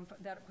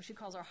that she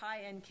calls our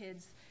high-end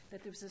kids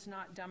that this is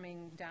not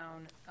dumbing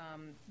down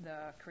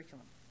the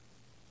curriculum.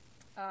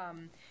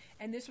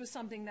 And this was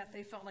something that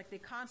they felt like they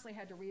constantly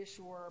had to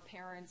reassure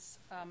parents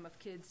of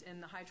kids in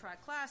the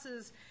high-track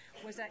classes,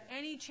 was that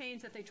any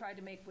change that they tried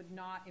to make would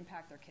not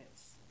impact their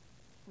kids,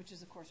 which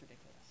is, of course,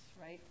 ridiculous,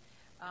 right?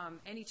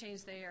 Any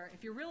change there,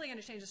 if you're really going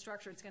to change the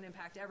structure, it's going to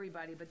impact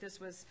everybody, but this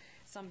was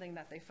something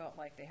that they felt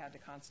like they had to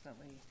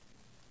constantly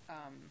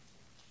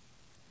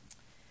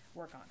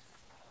work on.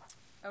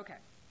 Okay.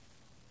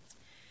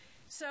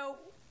 So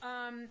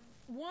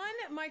one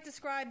might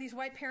describe these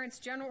white parents'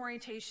 general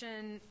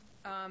orientation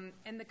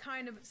and the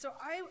kind of, so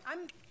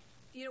I'm,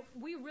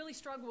 we really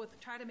struggle with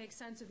trying to make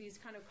sense of these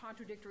kind of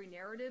contradictory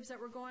narratives that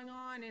were going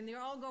on, and they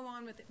all go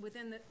on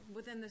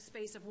within the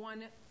space of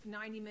one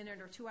 90-minute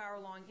or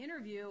 2-hour-long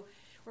interview,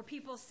 where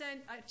people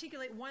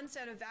articulate one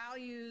set of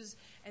values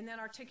and then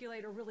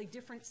articulate a really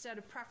different set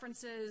of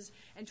preferences,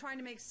 and trying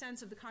to make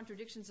sense of the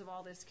contradictions of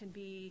all this can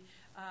be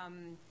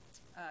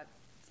a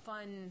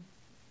fun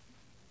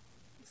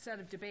set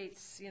of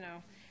debates.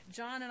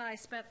 John and I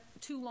spent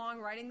too long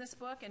writing this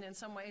book, and in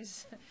some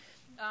ways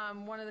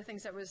one of the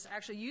things that was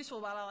actually useful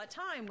about all that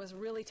time was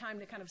really time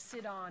to kind of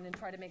sit on and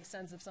try to make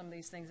sense of some of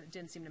these things that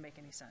didn't seem to make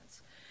any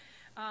sense.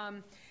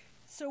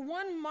 So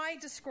one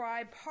might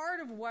describe part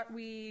of what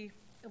we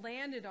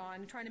landed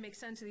on, trying to make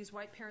sense of these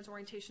white parents'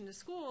 orientation to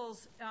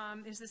schools,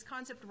 is this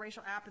concept of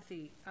racial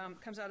apathy.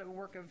 Comes out of a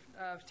work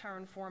of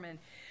Tyrone Foreman.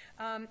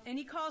 And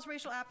he calls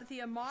racial apathy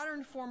a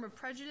modern form of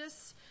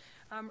prejudice.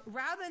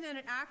 Rather than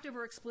an active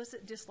or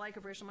explicit dislike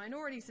of racial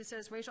minorities, it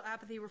says racial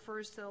apathy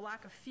refers to the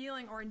lack of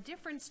feeling or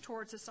indifference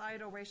towards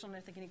societal, racial, and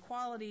ethnic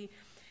inequality,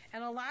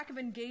 and a lack of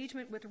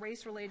engagement with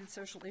race-related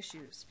social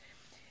issues.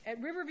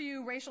 At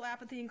Riverview, racial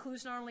apathy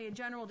includes not only a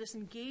general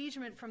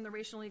disengagement from the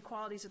racial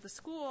inequalities at the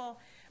school,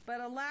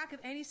 but a lack of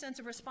any sense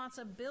of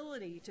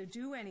responsibility to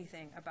do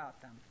anything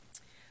about them.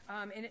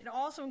 And it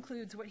also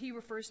includes what he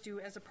refers to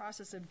as a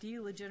process of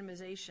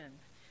delegitimization,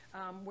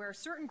 where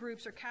certain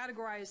groups are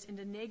categorized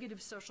into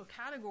negative social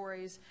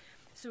categories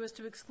so as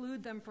to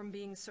exclude them from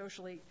being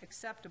socially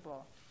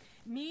acceptable.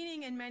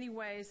 Meaning in many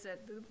ways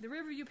that the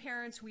Riverview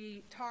parents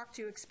we talked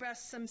to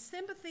expressed some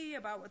sympathy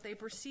about what they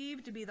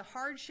perceived to be the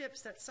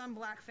hardships that some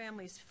black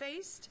families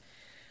faced.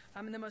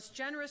 In the most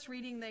generous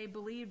reading, they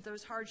believed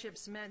those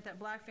hardships meant that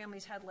black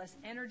families had less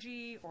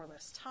energy or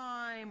less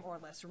time or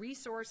less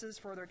resources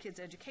for their kids'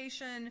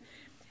 education,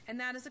 and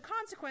that as a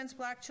consequence,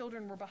 black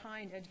children were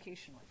behind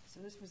educationally.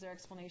 So this was their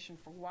explanation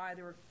for why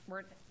there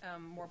weren't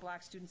more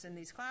black students in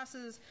these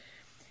classes.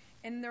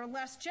 In their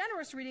less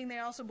generous reading, they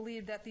also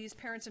believed that these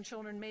parents and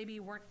children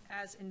maybe weren't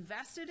as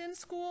invested in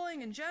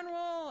schooling in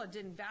general, or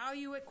didn't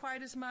value it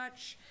quite as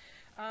much.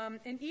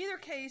 In either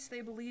case,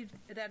 they believed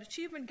that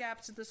achievement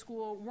gaps at the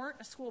school weren't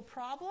a school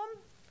problem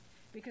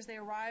because they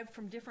arrived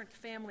from different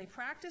family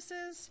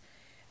practices,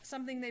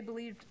 something they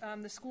believed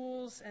the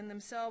schools and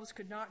themselves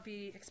could not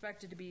be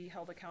expected to be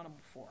held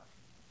accountable for.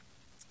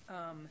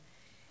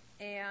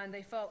 And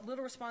they felt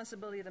little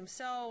responsibility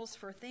themselves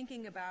for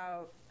thinking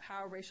about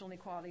how racial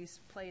inequalities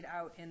played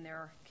out in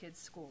their kids'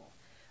 school.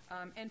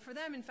 And for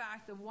them, in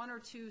fact, the 1 or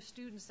 2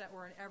 students that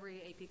were in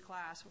every AP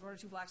class, 1 or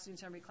 2 black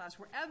students in every class,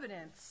 were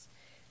evidence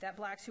that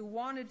blacks who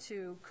wanted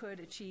to could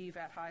achieve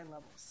at high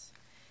levels.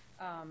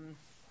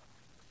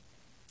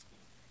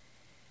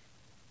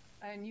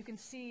 And you can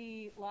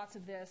see lots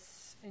of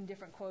this in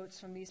different quotes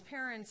from these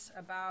parents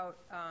about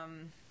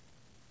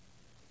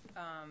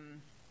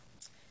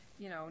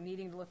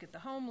needing to look at the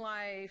home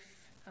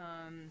life.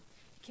 You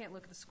can't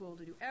look at the school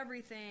to do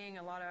everything.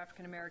 A lot of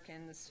African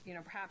Americans,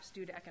 perhaps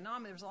due to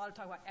economic, there's a lot of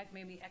talk about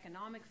maybe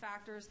economic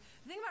factors.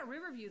 The thing about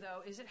Riverview,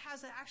 though, is it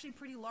has an actually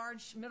pretty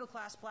large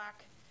middle-class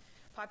black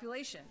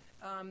population.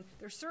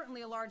 There's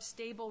certainly a large,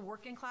 stable,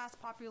 working-class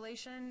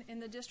population in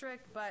the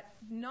district, but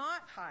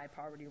not high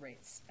poverty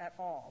rates at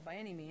all, by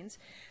any means.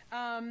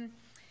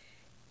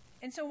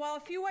 And so while a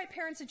few white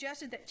parents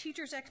suggested that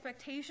teachers'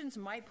 expectations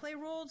might play a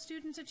role in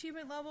students'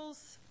 achievement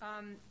levels,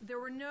 there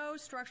were no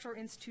structural or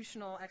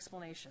institutional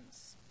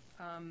explanations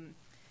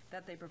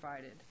that they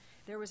provided.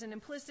 There was an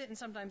implicit and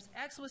sometimes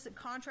explicit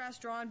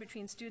contrast drawn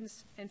between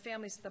students and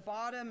families at the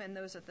bottom and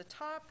those at the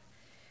top.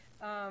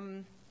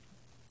 And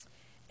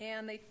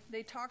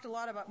they talked a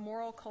lot about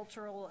moral,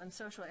 cultural, and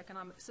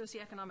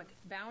socioeconomic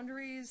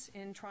boundaries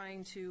in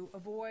trying to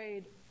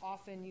avoid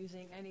often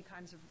using any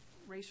kinds of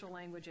racial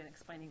language in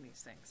explaining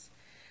these things.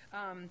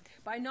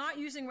 By not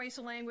using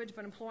racial language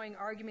but employing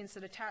arguments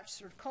that attach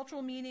sort of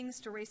cultural meanings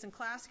to race and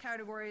class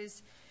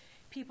categories,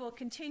 people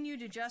continue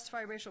to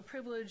justify racial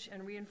privilege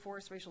and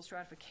reinforce racial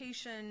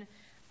stratification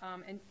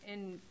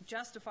and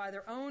justify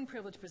their own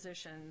privileged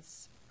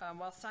positions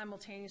while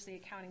simultaneously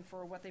accounting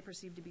for what they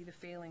perceive to be the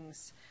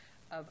failings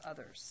of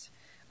others.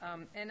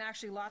 And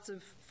actually lots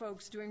of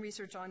folks doing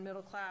research on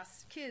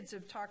middle-class kids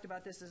have talked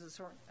about this as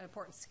an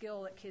important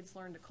skill that kids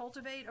learn to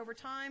cultivate over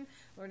time,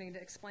 learning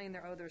to explain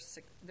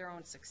their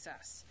own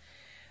success.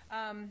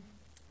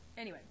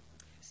 Anyway,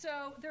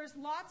 so there's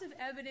lots of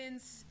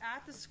evidence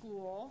at the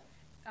school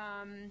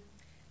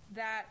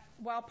that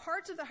while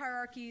parts of the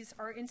hierarchies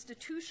are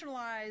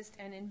institutionalized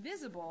and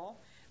invisible,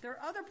 there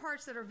are other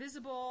parts that are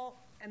visible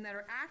and that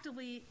are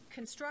actively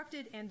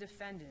constructed and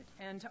defended.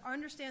 And to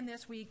understand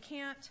this, we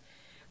can't,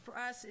 for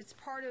us, it's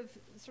part of,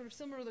 sort of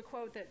similar to the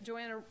quote that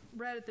Joanna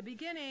read at the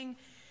beginning,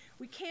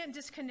 we can't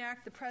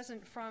disconnect the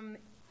present from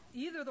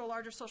either the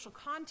larger social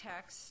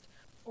context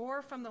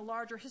or from the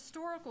larger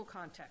historical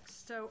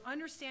context. So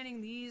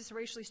understanding these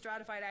racially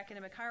stratified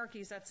academic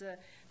hierarchies, that's a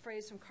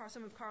phrase from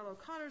some of Carl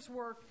O'Connor's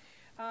work,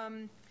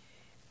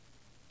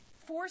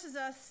 forces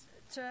us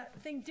to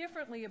think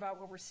differently about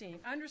what we're seeing,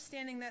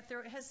 understanding that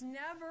there has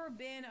never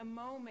been a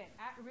moment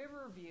at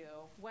Riverview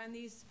when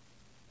these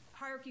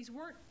hierarchies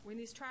weren't, when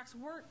these tracks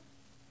weren't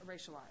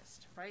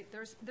racialized, right?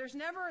 There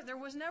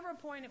was never a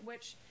point at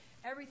which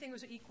everything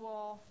was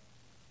equal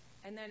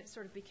and then it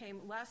sort of became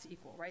less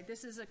equal, right?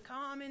 This is a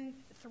common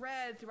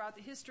thread throughout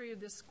the history of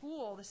this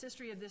school, this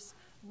history of this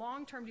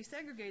long-term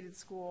desegregated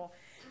school,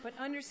 but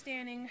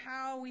understanding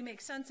how we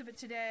make sense of it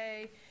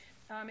today.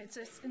 It's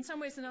in some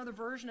ways another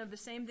version of the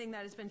same thing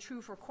that has been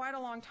true for quite a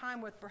long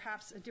time with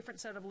perhaps a different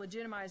set of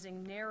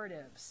legitimizing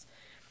narratives.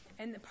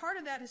 And part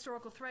of that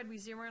historical thread we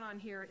zero in on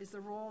here is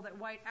the role that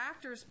white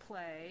actors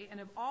play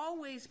and have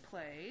always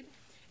played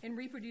in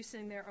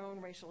reproducing their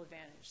own racial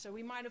advantage. So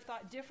we might have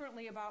thought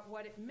differently about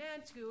what it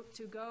meant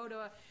to go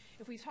to,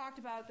 if we talked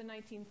about the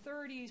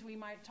 1930s, we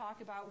might talk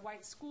about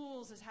white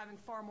schools as having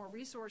far more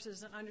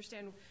resources and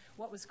understand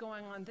what was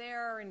going on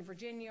there in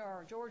Virginia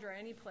or Georgia or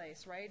any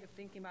place, right, of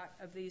thinking about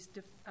of these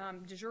de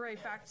jure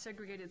fact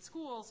segregated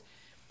schools.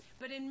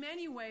 But in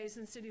many ways,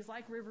 in cities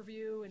like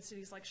Riverview and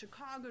cities like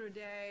Chicago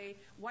today,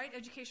 white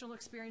educational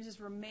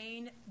experiences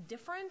remain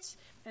different,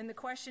 and the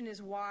question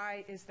is,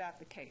 why is that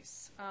the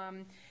case?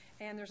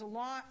 And there's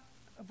a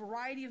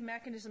variety of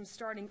mechanisms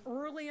starting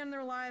early in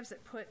their lives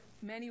that put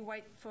many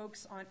white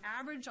folks on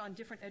average on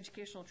different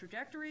educational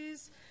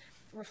trajectories,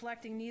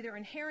 reflecting neither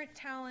inherent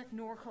talent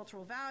nor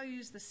cultural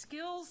values. The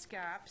skills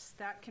gaps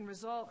that can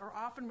result are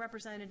often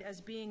represented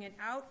as being an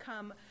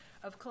outcome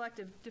of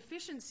collective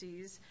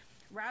deficiencies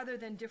rather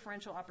than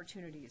differential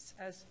opportunities.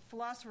 As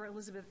philosopher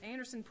Elizabeth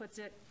Anderson puts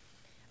it,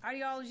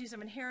 ideologies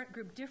of inherent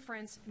group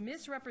difference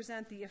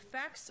misrepresent the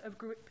effects of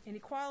group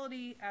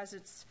inequality as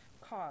its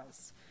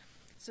cause.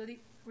 So the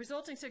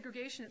resulting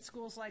segregation at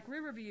schools like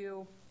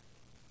Riverview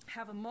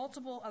have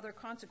multiple other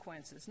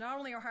consequences. Not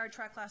only are higher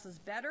track classes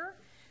better,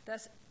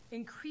 thus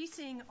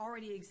increasing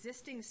already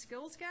existing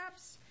skills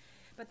gaps,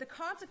 but the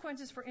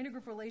consequences for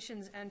intergroup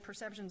relations and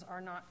perceptions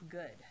are not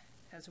good,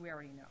 as we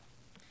already know.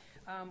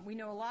 We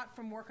know a lot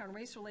from work on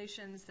race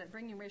relations that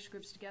bringing racial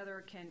groups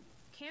together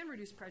can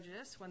reduce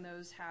prejudice when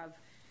those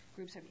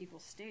groups have equal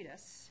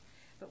status,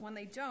 but when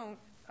they don't,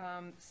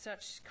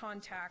 such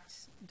contact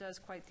does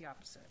quite the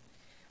opposite.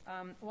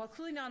 While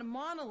clearly not a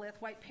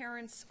monolith, white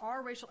parents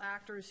are racial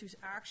actors whose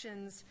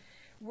actions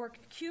work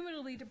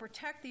cumulatively to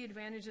protect the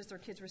advantages their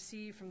kids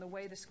receive from the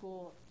way the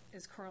school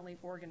is currently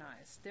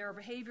organized. Their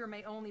behavior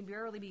may only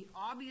barely be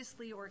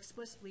obviously or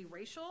explicitly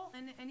racial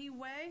in any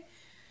way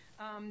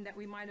that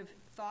we might have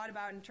thought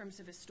about in terms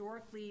of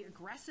historically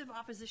aggressive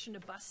opposition to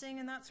busing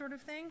and that sort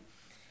of thing.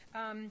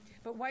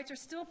 But whites are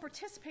still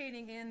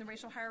participating in the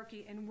racial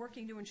hierarchy and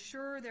working to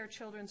ensure their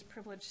children's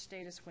privileged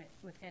status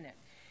within it.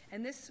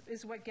 And this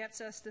is what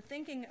gets us to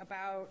thinking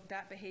about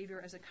that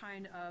behavior as a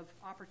kind of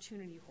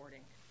opportunity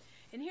hoarding.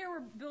 And here we're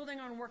building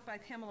on work by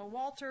Pamela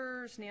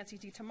Walters, Nancy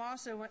T.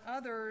 Tommaso, and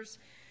others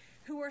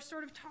who are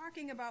sort of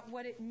talking about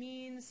what it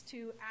means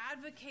to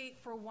advocate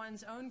for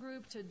one's own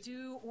group, to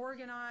do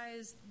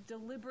organized,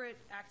 deliberate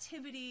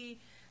activity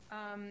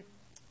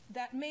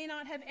that may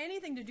not have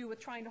anything to do with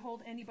trying to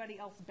hold anybody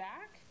else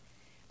back,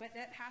 but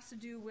that has to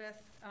do with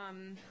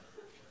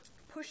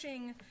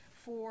pushing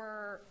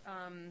for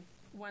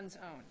one's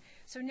own.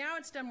 So now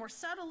it's done more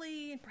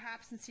subtly and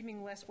perhaps in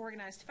seeming less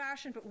organized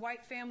fashion, but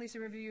white families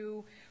in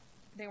Review,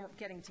 they weren't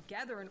getting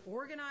together and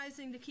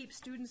organizing to keep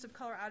students of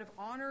color out of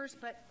honors,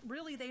 but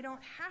really they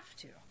don't have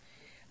to.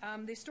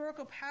 The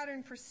historical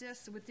pattern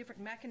persists with different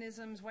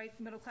mechanisms. White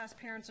middle-class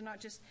parents are not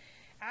just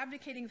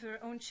advocating for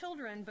their own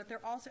children, but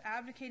they're also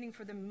advocating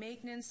for the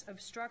maintenance of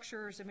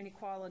structures of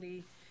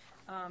inequality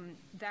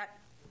that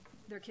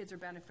their kids are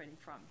benefiting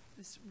from.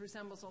 This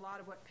resembles a lot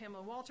of what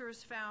Pamela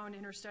Walters found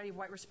in her study of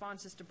white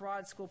responses to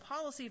broad school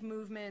policy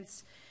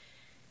movements.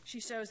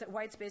 She shows that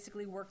whites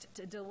basically worked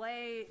to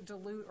delay,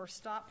 dilute, or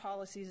stop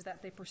policies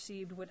that they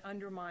perceived would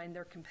undermine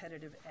their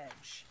competitive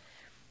edge.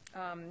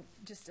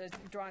 just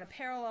drawing a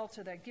parallel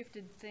to the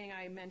gifted thing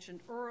I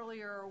mentioned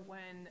earlier,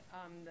 when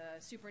the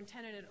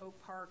superintendent at Oak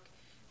Park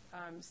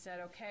said,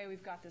 okay,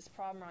 we've got this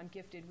problem around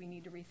gifted, we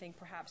need to rethink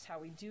perhaps how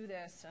we do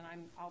this,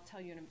 and I'll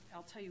tell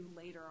you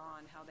later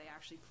on how they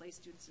actually place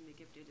students into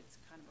gifted. It's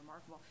kind of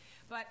remarkable.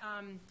 But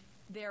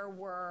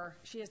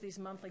she has these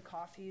monthly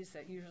coffees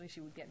that usually she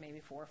would get maybe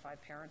 4 or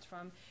 5 parents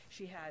from.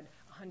 She had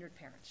 100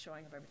 parents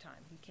showing up every time.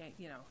 You can't,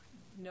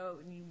 no,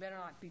 you better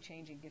not be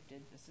changing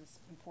gifted. This is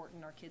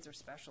important. Our kids are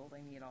special.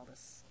 They need all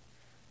this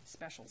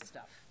special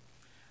stuff.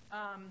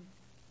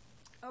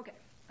 Okay,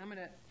 I'm going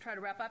to try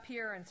to wrap up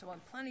here, and so we'll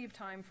have plenty of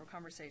time for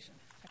conversation.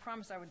 I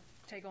promised I would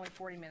take only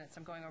 40 minutes.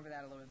 I'm going over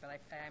that a little bit, but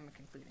I am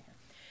concluding here.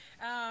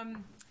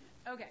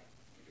 Okay,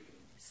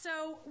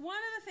 so one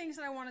of the things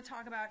that I want to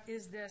talk about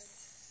is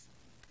this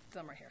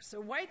summary here. So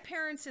white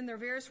parents in their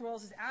various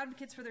roles as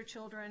advocates for their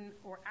children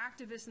or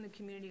activists in the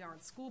community or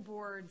on school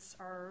boards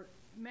are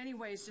in many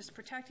ways just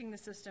protecting the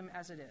system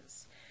as it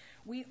is.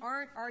 We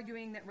aren't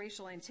arguing that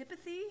racial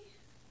antipathy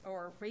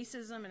or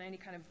racism in any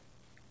kind of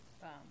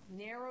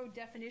narrow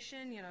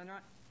definition,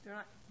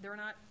 they're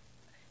not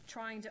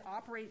trying to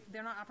operate,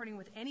 they're not operating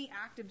with any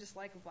active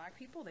dislike of black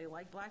people. They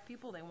like black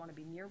people. They want to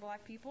be near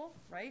black people,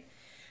 right?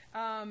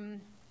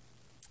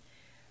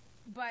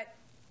 But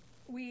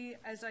we,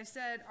 as I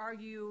said,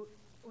 argue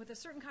with a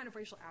certain kind of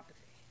racial apathy.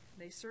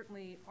 They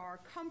certainly are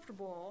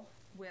comfortable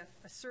with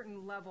a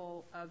certain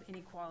level of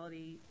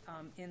inequality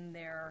in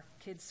their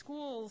kids'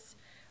 schools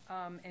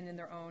and in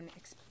their own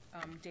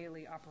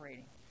daily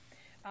operating.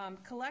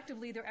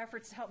 Collectively, their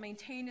efforts to help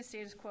maintain a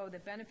status quo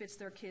that benefits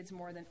their kids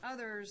more than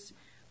others,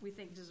 we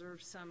think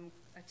deserves some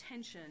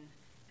attention,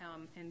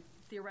 and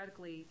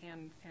theoretically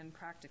and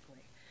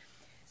practically.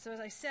 So as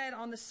I said,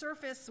 on the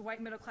surface, white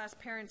middle-class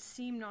parents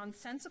seem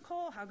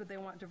nonsensical. How could they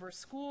want diverse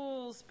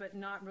schools but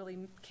not really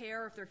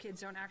care if their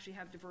kids don't actually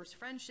have diverse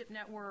friendship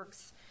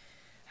networks?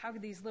 How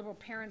could these liberal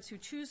parents who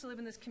choose to live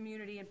in this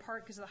community, in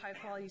part because of the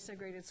high-quality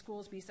segregated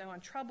schools, be so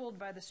untroubled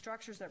by the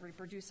structures that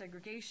reproduce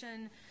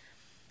segregation?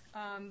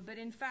 But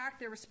in fact,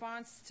 their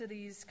response to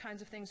these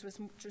kinds of things was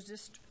to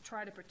just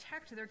try to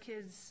protect their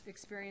kids'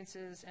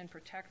 experiences and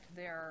protect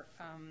their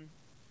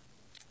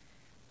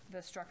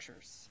the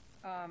structures.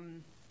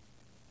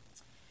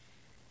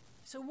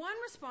 So one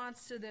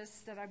response to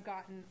this that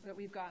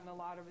we've gotten a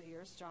lot over the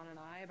years, John and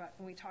I, about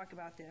when we talk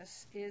about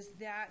this, is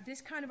that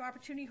this kind of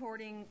opportunity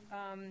hoarding,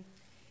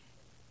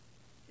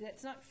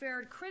 it's not fair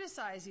to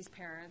criticize these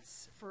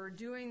parents for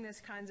doing these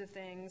kinds of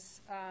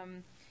things,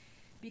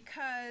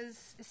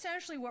 because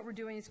essentially what we're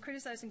doing is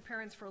criticizing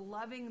parents for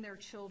loving their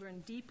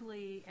children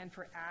deeply and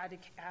for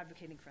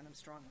advocating for them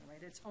strongly,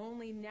 right? It's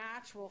only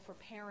natural for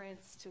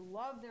parents to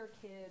love their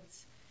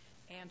kids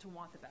and to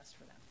want the best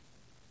for them.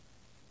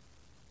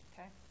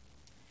 Okay?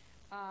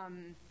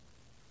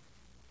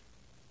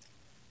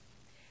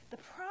 The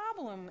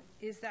problem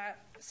is that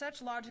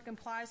such logic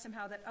implies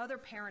somehow that other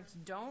parents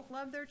don't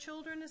love their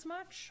children as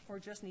much or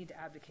just need to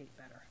advocate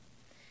better.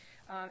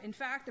 In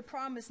fact, the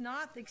problem is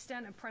not the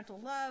extent of parental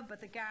love, but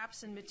the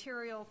gaps in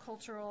material,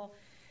 cultural,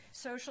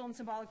 social, and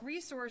symbolic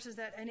resources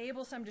that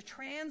enable them to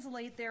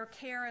translate their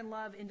care and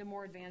love into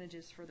more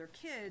advantages for their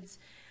kids.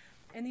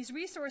 And these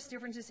resource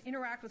differences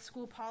interact with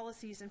school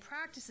policies and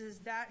practices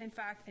that, in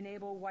fact,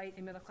 enable white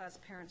and middle-class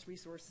parents'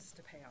 resources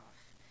to pay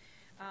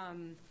off.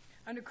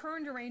 Under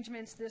current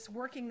arrangements, this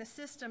working the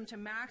system to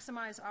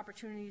maximize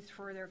opportunities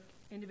for their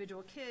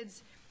individual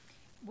kids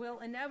will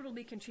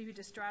inevitably contribute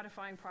to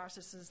stratifying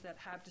processes that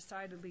have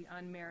decidedly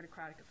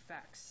unmeritocratic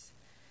effects.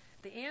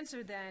 The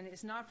answer, then,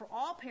 is not for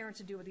all parents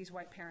to do what these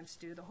white parents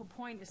do. The whole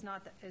point is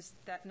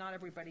that not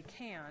everybody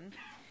can.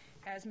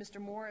 As Mr.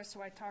 Morris,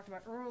 who I talked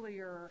about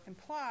earlier,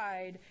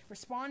 implied,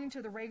 responding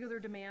to the regular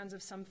demands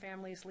of some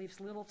families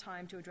leaves little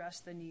time to address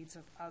the needs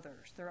of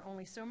others. There are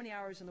only so many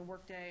hours in the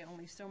workday,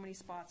 only so many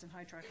spots in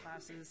high-track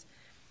classes,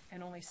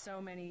 and only so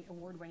many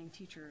award-winning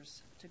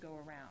teachers to go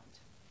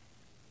around.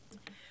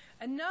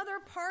 Another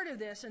part of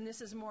this, and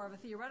this is more of a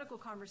theoretical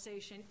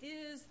conversation,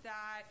 is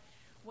that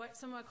what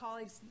some of my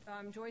colleagues,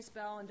 Joyce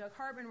Bell and Doug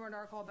Hartman, wrote an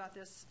article about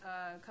this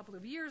a couple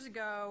of years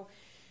ago,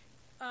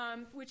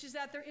 which is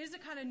that there is a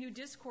kind of new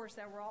discourse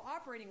that we're all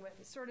operating with.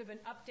 It's sort of an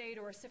update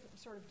or a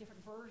sort of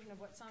different version of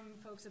what some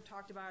folks have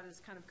talked about as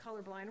kind of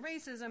colorblind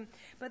racism.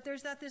 But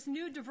there's this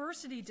new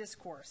diversity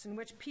discourse in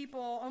which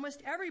people,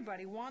 almost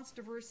everybody, wants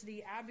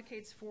diversity,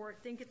 advocates for it,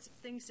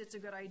 thinks it's a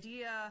good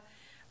idea.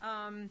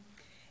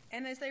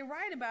 And as they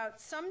write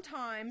about,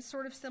 sometimes,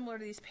 sort of similar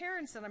to these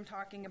parents that I'm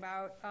talking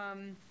about,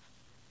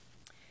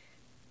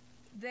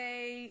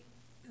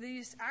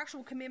 these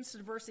actual commitments to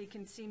diversity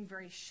can seem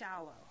very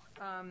shallow.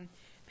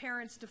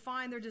 Parents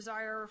define their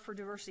desire for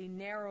diversity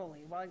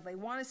narrowly. While they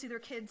want to see their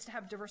kids to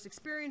have diverse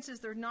experiences,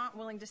 they're not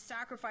willing to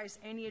sacrifice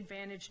any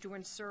advantage to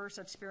ensure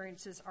such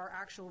experiences are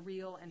actual,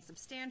 real, and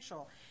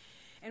substantial.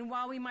 And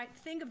while we might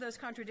think of those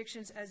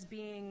contradictions as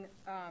being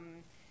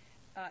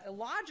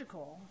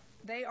illogical,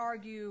 they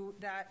argue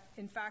that,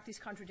 in fact, these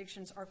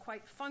contradictions are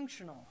quite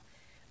functional.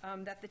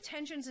 that the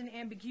tensions and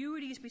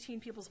ambiguities between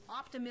people's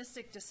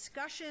optimistic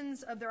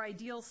discussions of their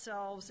ideal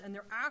selves and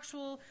their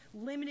actual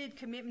limited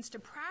commitments to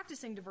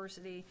practicing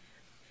diversity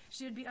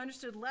should be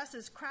understood less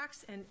as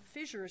cracks and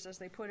fissures, as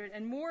they put it,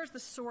 and more as the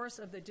source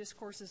of the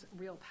discourse's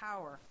real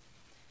power.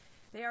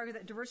 They argue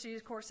that diversity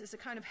discourse is a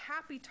kind of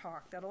happy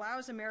talk that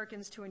allows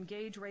Americans to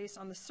engage race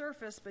on the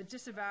surface but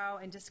disavow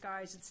and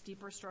disguise its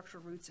deeper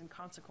structural roots and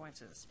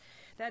consequences.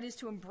 That is,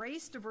 to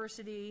embrace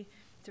diversity,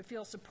 to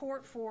feel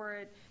support for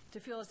it, to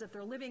feel as if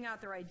they're living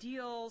out their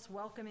ideals,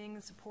 welcoming,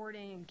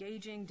 supporting,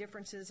 engaging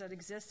differences that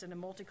exist in a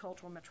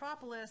multicultural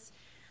metropolis,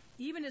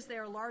 even as they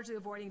are largely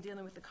avoiding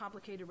dealing with the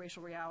complicated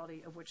racial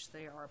reality of which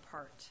they are a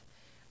part.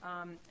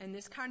 And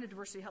this kind of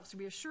diversity helps to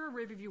reassure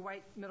Riverview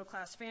white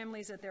middle-class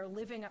families that they're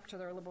living up to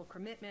their liberal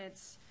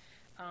commitments.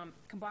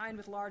 Combined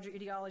with larger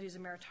ideologies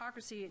of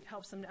meritocracy, it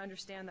helps them to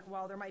understand that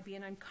while there might be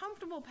an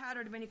uncomfortable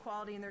pattern of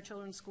inequality in their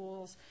children's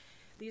schools,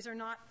 these are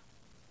not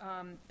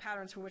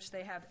patterns for which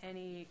they have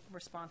any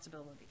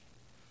responsibility.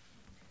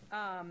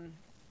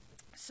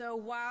 So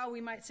while we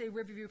might say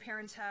Riverview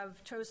parents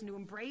have chosen to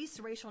embrace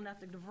racial and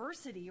ethnic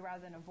diversity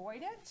rather than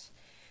avoid it,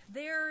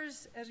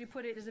 theirs, as we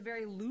put it, is a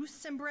very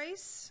loose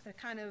embrace, a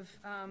kind of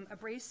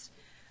embrace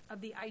of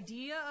the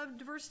idea of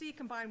diversity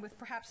combined with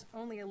perhaps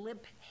only a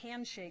limp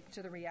handshake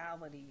to the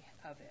reality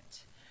of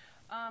it.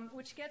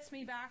 Which gets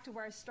me back to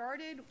where I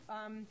started,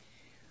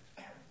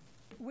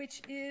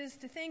 which is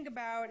to think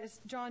about, as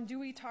John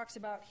Dewey talks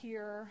about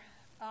here,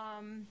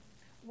 how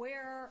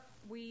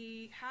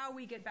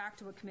we get back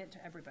to a commit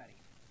to everybody.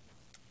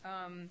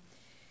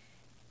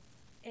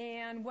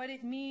 And what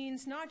it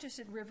means, not just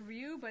at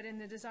Riverview, but in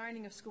the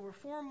designing of school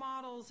reform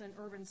models and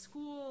urban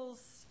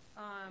schools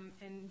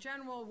in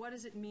general, what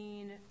does it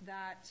mean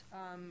that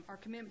our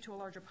commitment to a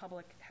larger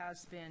public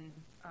has been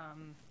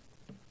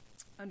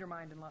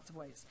undermined in lots of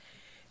ways?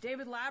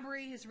 David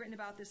Laborie has written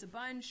about this a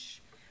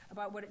bunch,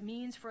 about what it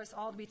means for us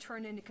all to be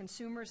turned into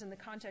consumers in the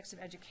context of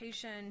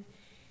education.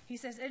 He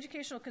says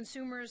educational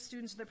consumers,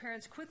 students, and their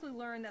parents quickly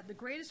learn that the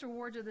greatest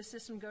rewards of the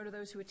system go to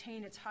those who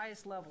attain its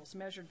highest levels,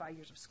 measured by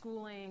years of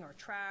schooling or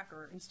track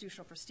or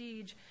institutional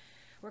prestige,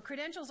 where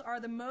credentials are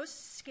the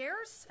most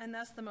scarce and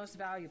thus the most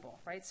valuable,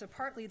 right? So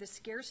partly the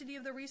scarcity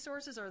of the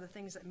resources are the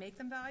things that make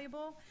them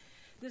valuable.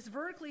 This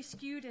vertically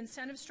skewed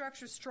incentive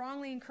structure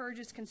strongly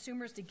encourages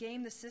consumers to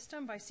game the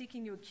system by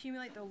seeking to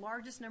accumulate the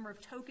largest number of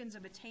tokens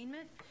of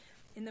attainment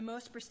in the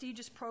most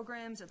prestigious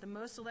programs at the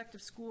most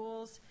selective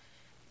schools.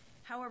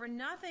 However,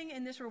 nothing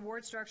in this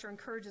reward structure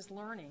encourages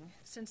learning,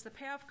 since the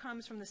payoff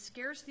comes from the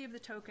scarcity of the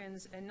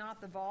tokens and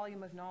not the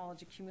volume of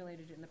knowledge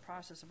accumulated in the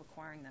process of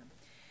acquiring them.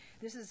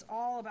 This is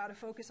all about a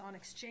focus on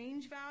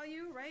exchange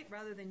value, right,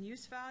 rather than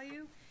use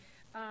value.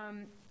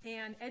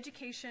 And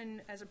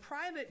education as a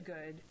private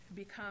good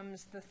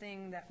becomes the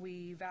thing that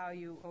we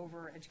value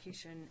over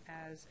education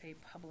as a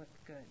public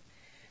good.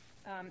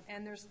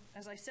 And there's,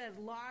 as I said,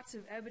 lots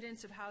of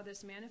evidence of how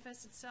this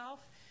manifests itself.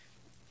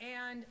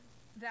 And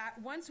that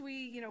once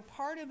we,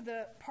 part of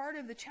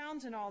the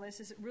challenge in all this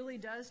is it really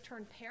does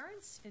turn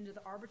parents into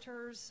the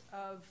arbiters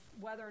of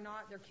whether or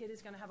not their kid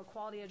is going to have a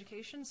quality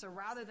education. So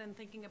rather than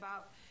thinking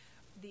about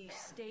the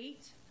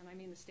state, and I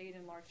mean the state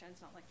in large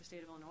sense, not like the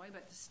state of Illinois,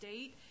 but the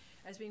state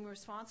as being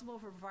responsible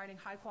for providing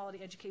high-quality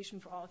education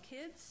for all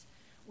kids,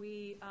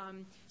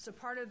 so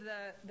part of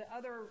the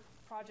other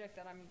project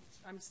that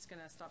I'm just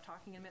going to stop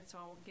talking in a minute, so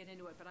I won't get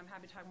into it, but I'm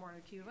happy to talk more in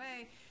the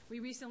Q&A. We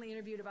recently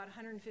interviewed about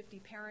 150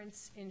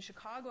 parents in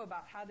Chicago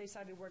about how they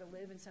decided where to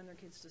live and send their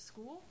kids to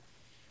school.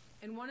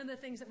 And one of the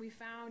things that we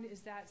found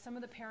is that some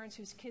of the parents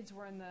whose kids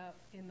were in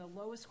the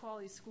lowest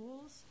quality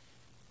schools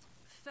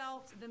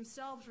felt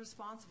themselves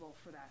responsible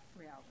for that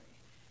reality.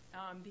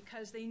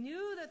 Because they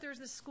knew that there's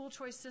this school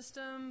choice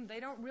system. They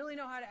don't really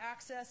know how to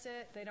access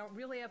it. They don't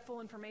really have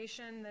full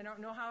information. They don't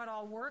know how it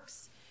all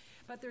works.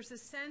 But there's a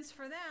sense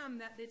for them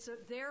that it's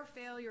their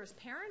failure as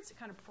parents. It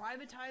kind of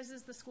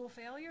privatizes the school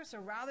failure. So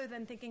rather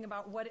than thinking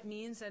about what it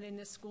means that in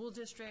this school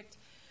district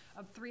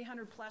of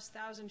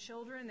 300,000+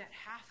 children, that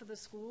half of the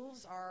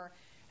schools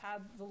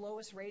have the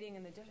lowest rating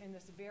in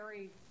this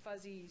very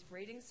fuzzy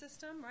rating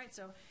system, right?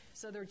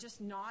 So there are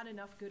just not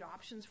enough good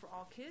options for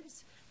all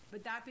kids.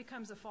 But that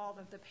becomes a fault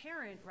of the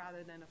parent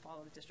rather than a fault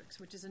of the districts,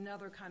 which is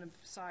another kind of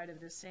side of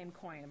this same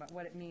coin about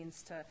what it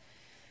means to.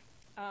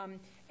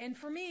 And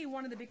for me,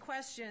 one of the big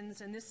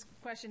questions, and this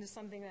question is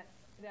something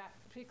that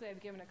particularly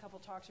I've given a couple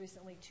talks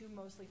recently to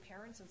mostly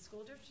parents in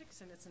school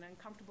districts, and it's an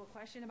uncomfortable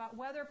question about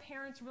whether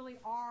parents really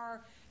are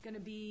going to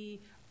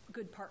be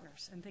good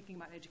partners in thinking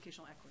about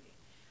educational equity.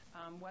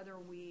 Whether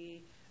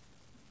we,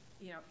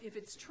 if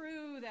it's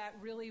true that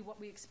really what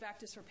we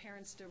expect is for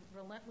parents to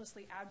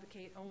relentlessly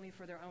advocate only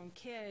for their own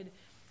kid,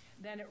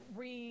 then it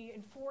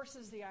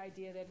reinforces the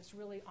idea that it's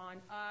really on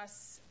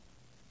us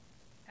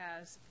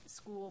as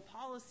school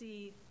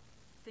policy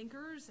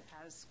thinkers,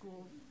 as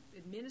school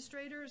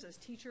administrators, as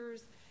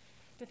teachers,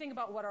 to think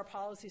about what our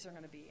policies are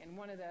going to be. And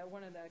one of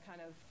the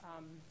kind of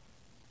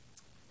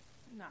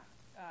not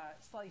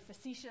slightly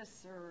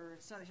facetious or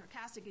slightly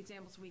sarcastic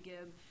examples we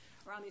give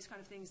around these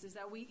kind of things is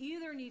that we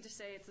either need to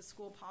say it's the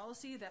school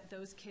policy that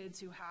those kids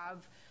who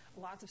have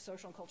lots of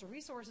social and cultural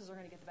resources are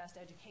going to get the best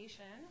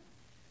education,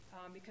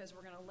 because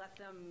we're going to let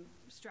them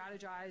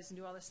strategize and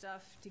do all this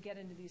stuff to get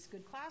into these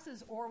good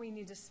classes, or we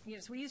need to, so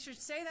we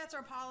should say that's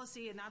our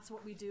policy and that's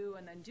what we do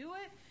and then do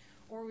it,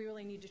 or we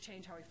really need to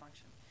change how we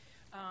function.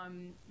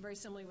 Very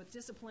similarly with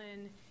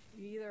discipline,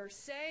 you either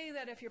say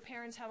that if your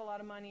parents have a lot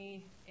of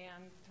money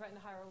and threaten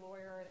to hire a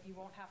lawyer, you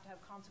won't have to have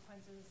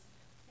consequences,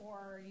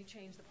 or you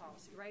change the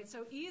policy, right?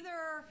 So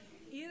either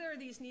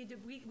these need to,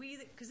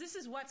 because this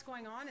is what's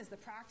going on, is the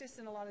practice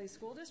in a lot of these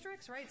school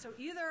districts, right? So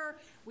either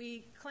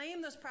we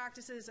claim those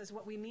practices as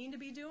what we mean to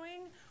be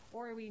doing,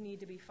 or we need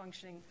to be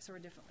functioning sort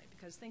of differently,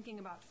 because thinking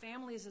about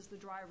families as the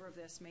driver of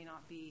this may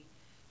not be,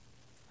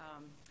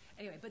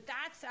 anyway, but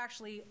that's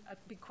actually a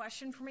big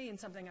question for me and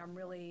something I'm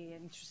really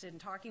interested in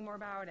talking more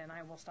about, and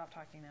I will stop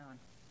talking now and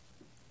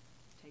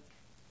take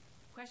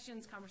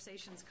questions,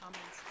 conversations,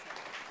 comments, etc.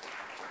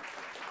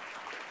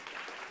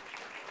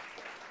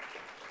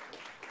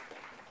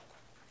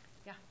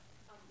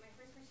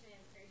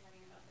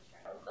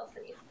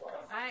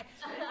 I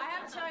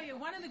have to tell you,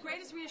 one of the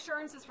greatest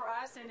reassurances for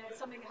us, and it's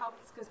something that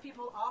helps because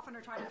people often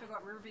are trying to figure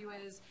out what Riverview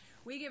is.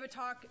 We gave a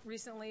talk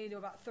recently to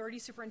about 30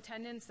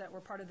 superintendents that were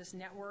part of this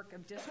network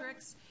of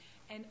districts,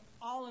 and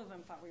all of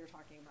them thought we were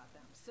talking about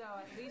them. So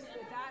at least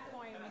at that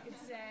point, we could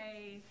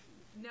say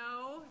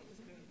no.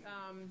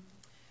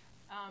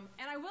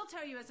 And I will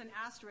tell you as an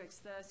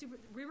asterisk,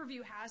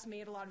 Riverview has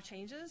made a lot of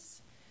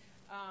changes.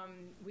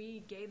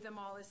 We gave them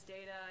all this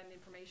data and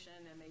information,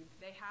 and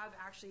they have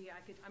actually,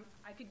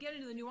 I could get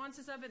into the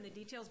nuances of it and the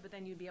details, but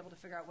then you'd be able to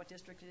figure out what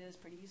district it is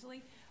pretty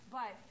easily.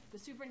 But the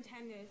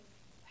superintendent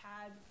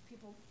had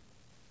people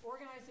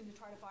organized him to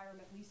try to fire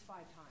him at least 5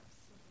 times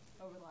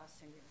over the last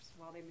 10 years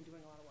while they've been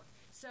doing a lot of work.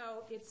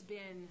 So it's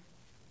been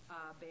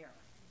bare.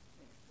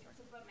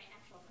 So what my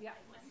actual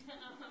question was.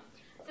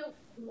 So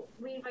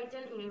we've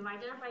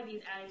identified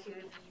these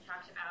attitudes, and you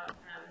talked about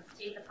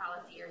state the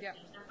policy or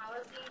change the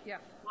policy.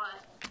 Yep.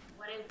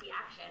 What is the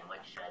action?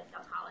 What should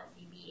the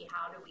policy be?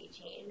 How do we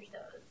change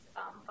those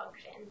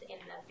functions in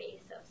the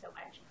face of so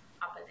much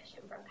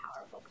opposition from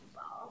powerful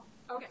people?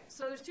 Okay,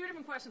 so there's 2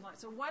 different questions.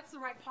 So what's the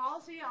right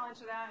policy? I'll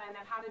answer that, and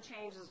then how to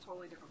change is a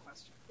totally different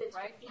question,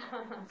 right?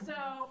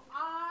 So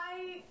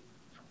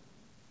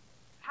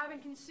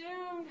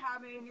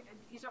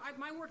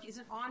my work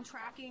isn't on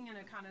tracking in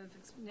a kind of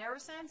narrow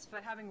sense,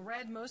 but having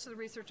read most of the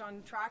research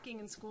on tracking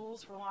in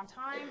schools for a long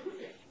time,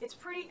 it's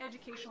pretty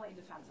educationally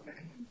indefensible.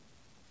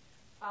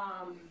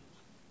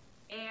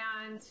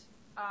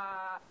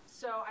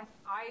 So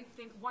I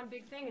think one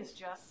big thing is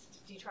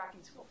just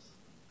detracking schools.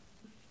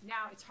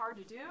 Now, it's hard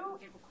to do.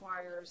 It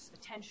requires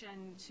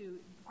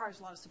requires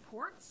a lot of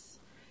supports.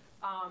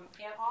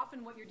 And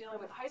often what you're dealing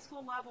with at the high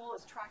school level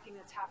is tracking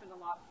that's happened a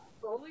lot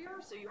earlier,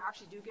 so you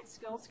actually do get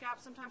skills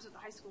gaps sometimes at the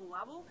high school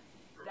level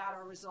that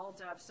are a result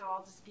of, so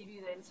I'll just give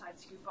you the inside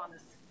scoop on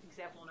this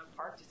example in Oak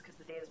Park just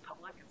because the data is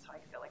public, and so I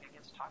feel like I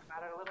get to talk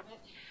about it a little bit.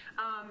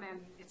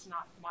 And it's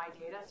not my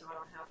data, so I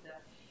don't have to.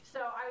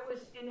 So I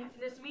was in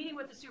this meeting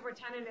with the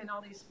superintendent and all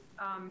these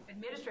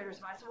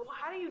administrators, and I said, well,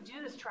 how do you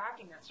do this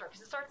tracking that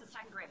starts? Because it starts in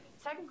 2nd grade. In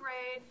 2nd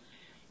grade,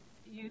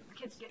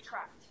 kids get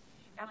tracked.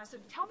 And I said,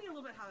 tell me a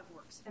little bit how it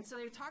works. And so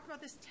they talked about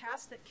this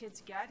test that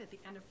kids get at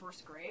the end of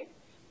 1st grade.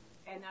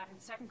 And in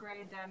 2nd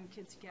grade, then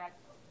kids get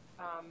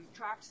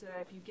tracked so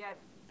that if you get,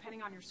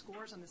 depending on your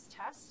scores on this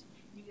test,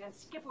 you can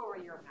skip over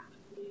a year of math.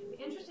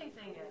 The interesting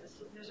thing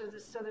is, there's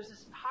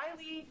this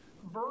highly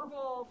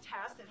verbal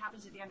test that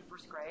happens at the end of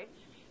 1st grade.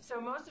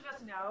 So most of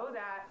us know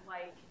that,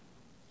 like,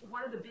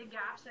 one of the big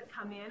gaps that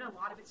come in, a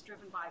lot of it's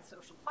driven by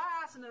social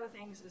class and other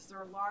things, is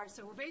they're large.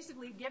 So we're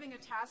basically giving a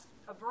test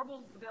of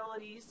verbal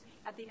abilities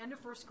at the end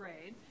of 1st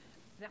grade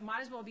that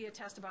might as well be a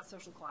test about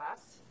social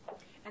class.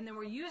 And then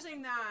we're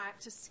using that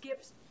to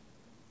skip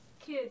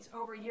kids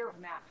over a year of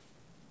math.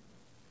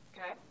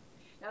 Okay?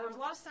 Now, there was a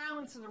lot of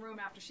silence in the room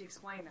after she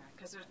explained that,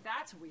 because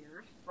that's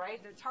weird, right?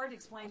 It's hard to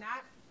explain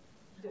that,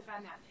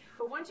 defend that.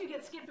 But once you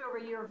get skipped over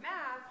a year of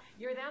math,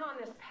 you're then on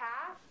this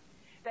path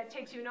that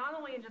takes you not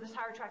only into this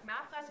higher track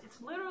math class,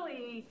 it's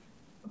literally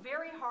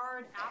very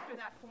hard after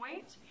that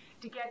point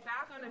to get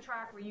back on a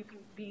track where you can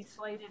be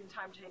slated in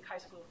time to take high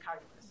school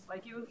calculus.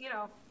 Like, you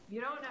don't,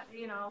 a lot of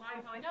you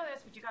probably know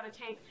this, but you got to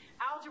take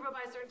algebra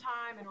by a certain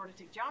time in order to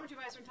take geometry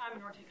by a certain time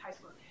in order to take high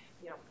school,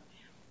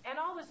 and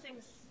all those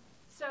things.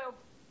 So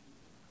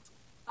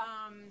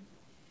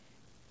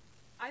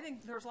I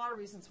think there's a lot of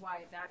reasons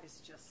why that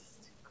is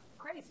just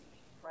crazy,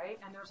 right?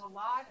 And there's a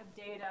lot of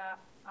data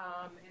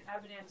and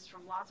evidence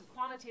from lots of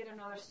quantitative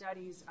and other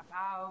studies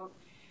about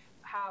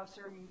how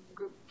certain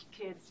group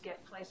kids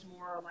get placed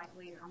more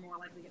likely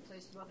to get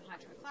placed both in high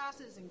track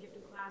classes and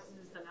gifted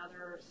classes than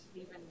others,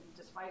 even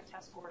despite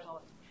test scores.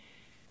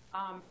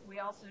 We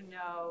also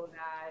know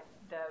that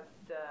the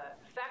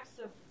effects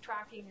of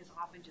tracking is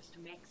often just to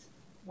make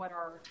what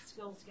are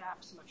skills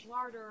gaps much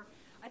larger.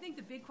 I think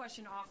the big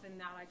question often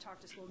that I talk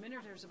to school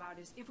administrators about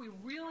is, if we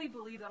really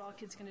believe that all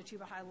kids can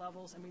achieve at high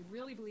levels and we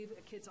really believe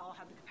that kids all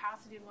have the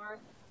capacity to learn,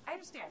 I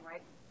understand,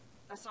 right?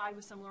 aside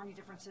with some learning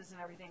differences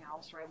and everything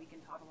else, right? We can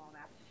talk about all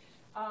that.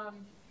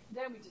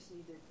 Then we just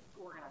need to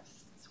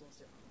organize schools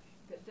differently.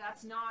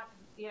 That's not,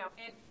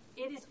 and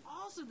it is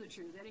also the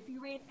truth that if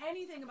you read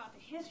anything about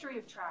the history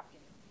of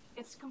trafficking,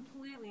 it's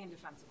completely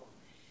indefensible.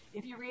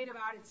 If you read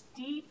about its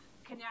deep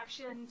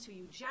connection to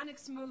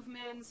eugenics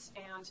movements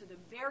and to the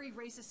very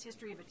racist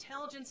history of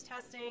intelligence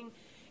testing,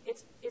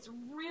 it's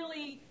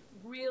really,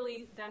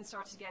 really then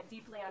starts to get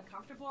deeply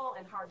uncomfortable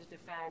and hard to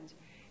defend,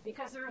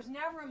 because there was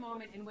never a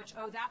moment in which,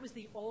 that was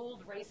the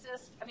old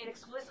racist,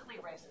 explicitly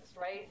racist,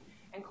 right?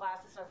 And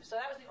class system. So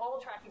that was the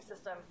old tracking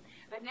system.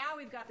 But now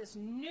we've got this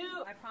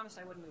new, I promised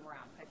I wouldn't move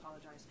around, I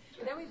apologize.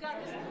 But then we've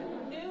got this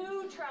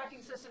new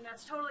tracking system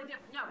that's totally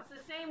different. No, it's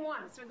the same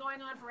one. It's been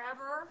going on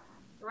forever,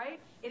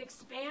 right? It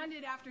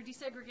expanded after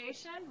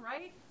desegregation,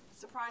 right?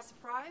 Surprise,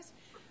 surprise.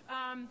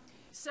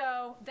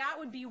 So that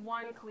would be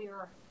one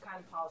clear kind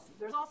of policy.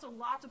 There's also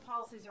lots of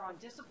policies around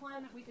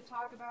discipline that we could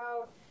talk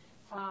about.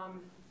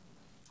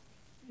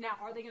 Now,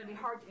 are they going to be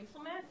hard to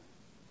implement?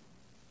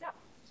 No.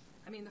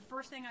 The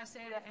first thing I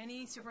say to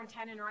any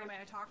superintendent or anybody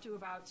I talk to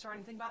about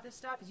starting to think about this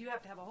stuff is you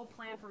have to have a whole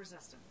plan for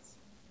resistance.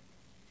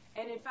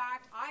 And in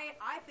fact,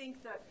 I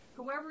think that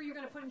whoever you're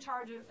going to put in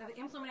charge of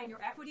implementing your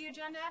equity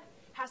agenda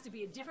has to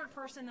be a different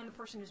person than the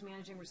person who's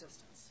managing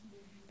resistance.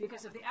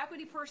 Because if the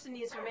equity person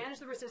needs to manage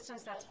the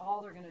resistance, that's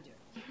all they're going to do.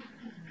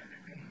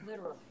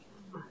 Literally.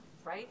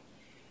 Right?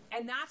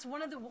 And that's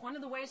one of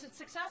the ways it's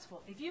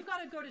successful. If you've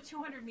got to go to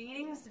 200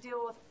 meetings to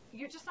deal with,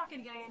 you're just not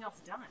going to get anything else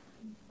done.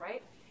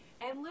 Right?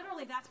 And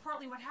literally, that's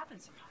partly what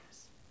happens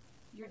sometimes.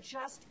 You're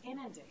just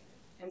inundated.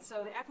 And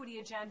so the equity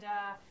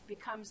agenda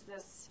becomes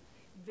this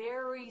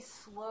very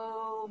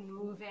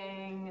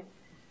slow-moving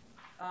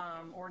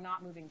or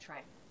not-moving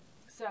train.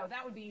 So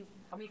that would be,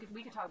 we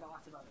could talk about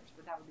lots of others,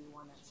 but that would be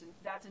one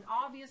that's an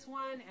obvious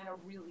one and a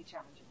really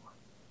challenging one.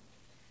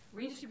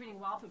 Redistributing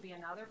wealth would be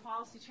another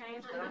policy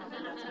change, but I don't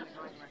think that's going to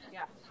go anywhere.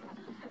 Yeah.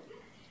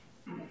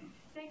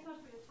 Thanks so much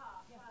for your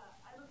talk. Yeah.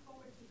 I look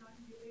forward to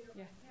talking to you later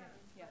about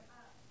parents. Yeah.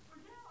 For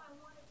now, I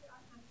wanted to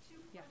ask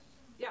two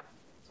questions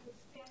to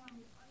expand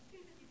on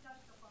things that you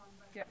touched upon.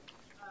 But,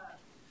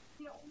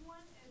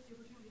 one is the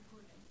opportunity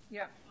hoarding.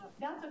 Yeah.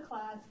 That's a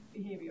class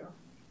behavior.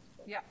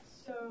 Yeah.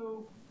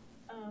 So,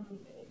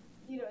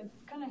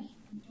 kind of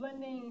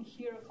blending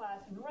hero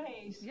class and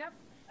race. Yep.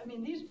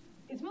 These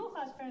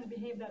middle-class parents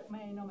behave that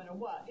way no matter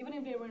what. Even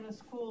if they were in a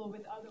school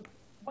with other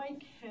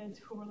white kids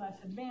who were less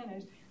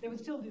advantaged, they would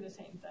still do the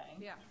same thing.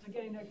 Yeah. So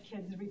getting their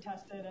kids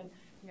retested and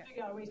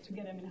figure out ways to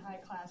get them in high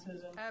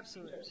classes. And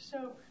absolutely.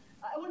 So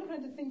I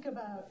wanted to think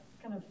about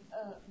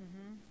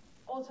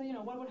also,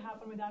 what would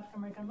happen with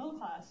African-American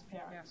middle-class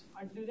parents?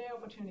 Yeah. Do they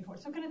opportunity for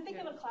it? So kind of think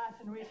of a class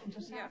and race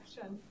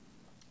intersection. Yeah.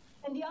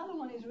 And the other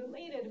one is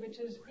related, which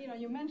is,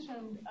 you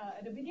mentioned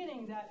at the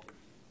beginning that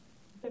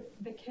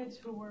the kids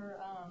who were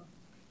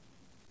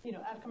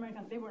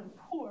African-American, they weren't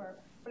poor,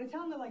 but it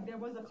sounded like there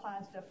was a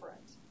class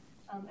difference.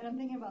 And I'm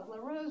thinking about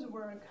LaRoe's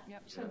work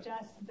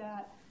suggests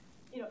that,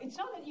 it's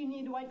not that you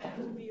need white kids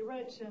to be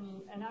rich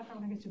and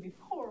African-American kids to be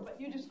poor, but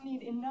you just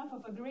need enough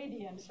of a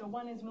gradient. So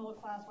one is middle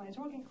class, one is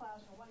working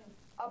class, or one is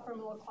upper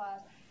middle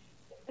class.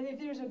 But if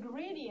there's a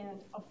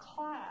gradient of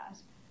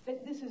class,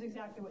 this is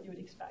exactly what you would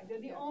expect. They're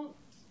the only,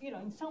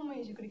 in some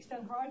ways you could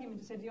extend her argument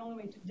to say the only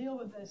way to deal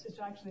with this is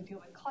to actually deal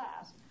with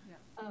class.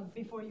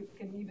 Before you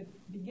can even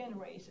begin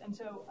race. And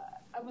so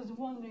I was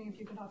wondering if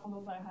you could talk a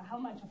little about how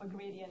much of a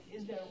gradient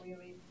is there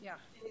really? Yeah.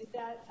 And is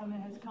that something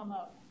that has come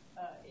up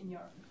in your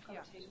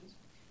conversations?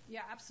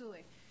 Yeah,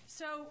 absolutely.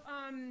 So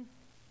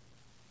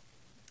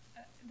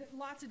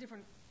lots of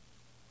different,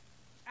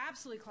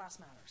 absolutely class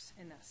matters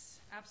in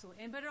this,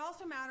 absolutely. But it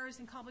also matters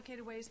in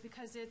complicated ways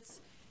because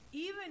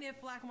even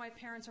if black and white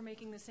parents are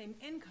making the same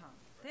income,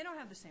 they don't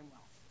have the same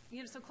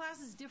wealth. So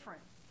class is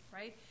different,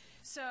 right?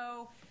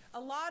 So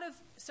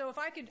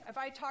if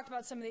I talked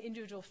about some of the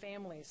individual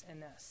families in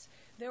this,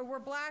 there were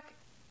black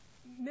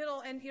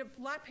middle and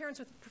black parents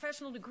with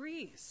professional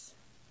degrees,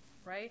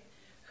 right,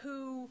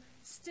 who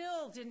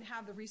still didn't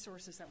have the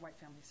resources that white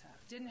families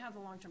have, didn't have the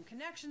long-term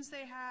connections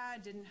they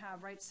had, didn't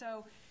have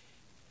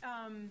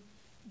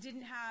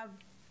didn't have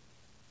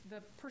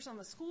the person on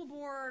the school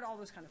board, all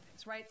those kind of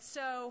things, right?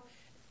 So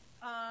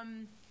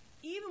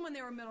even when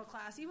they were middle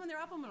class, even when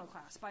they're upper middle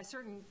class by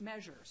certain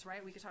measures,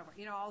 right? We could talk about,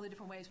 all the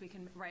different ways we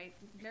can, right?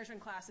 Measuring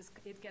classes,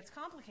 it gets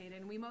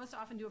complicated, and we most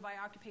often do it by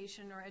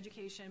occupation or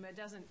education, but it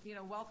doesn't,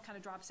 wealth kind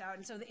of drops out,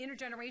 and so the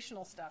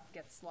intergenerational stuff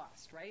gets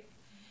lost, right?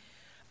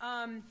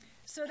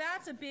 So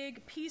that's a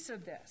big piece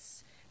of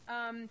this.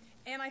 And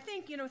I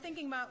think,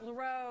 thinking about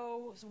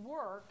LaRoe's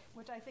work,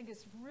 which I think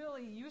is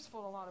really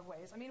useful in a lot of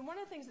ways, one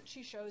of the things that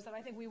she shows that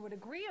I think we would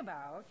agree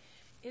about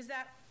is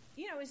that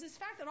is this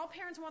fact that all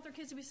parents want their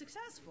kids to be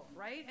successful,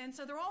 right? And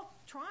so they're all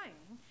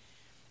trying.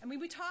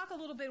 We talk a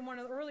little bit in one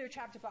of the earlier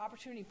chapters about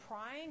opportunity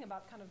prying,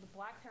 about kind of the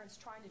black parents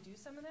trying to do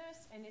some of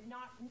this and it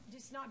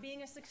just not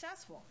being as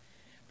successful.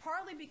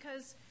 Partly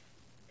because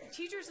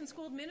teachers and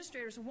school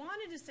administrators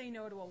wanted to say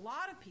no to a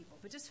lot of people,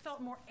 but just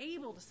felt more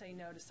able to say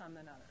no to some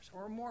than others,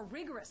 or more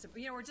rigorous,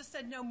 or just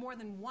said no more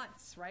than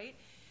once, right?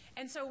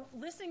 And so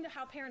listening to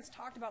how parents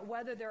talked about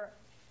whether they're,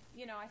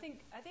 I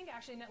think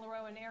actually Annette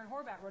Leroux and Aaron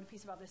Horvath wrote a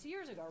piece about this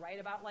years ago, right?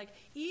 About like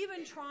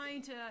even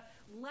trying to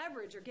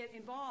leverage or get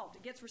involved,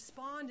 it gets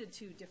responded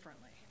to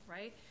differently,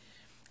 right?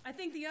 I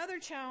think the other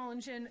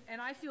challenge, and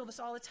I feel this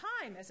all the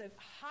time as a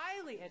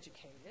highly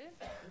educated,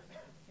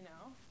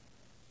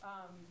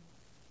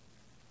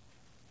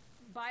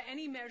 by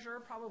any measure,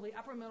 probably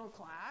upper middle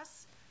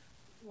class,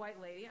 white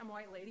lady. I'm a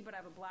white lady, but I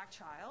have a black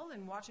child,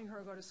 and watching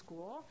her go to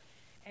school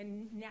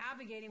and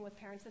navigating with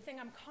parents. The thing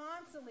I'm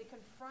constantly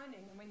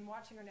confronting when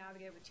watching her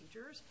navigate with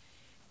teachers,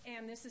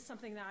 and this is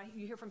something that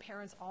you hear from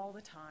parents all the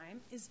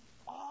time, is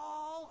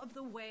all of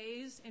the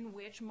ways in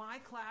which my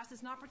class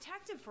is not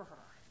protected for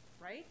her,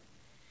 right?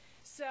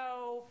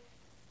 So,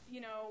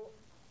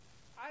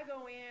 I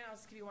go in, I'll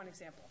just give you one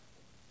example.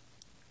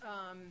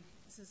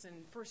 This is in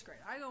first grade.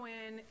 I go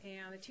in,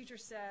 and the teacher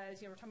says,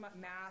 we're talking about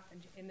math,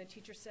 and the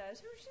teacher says,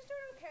 she's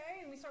doing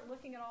okay, and we start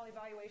looking at all the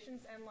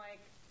evaluations, and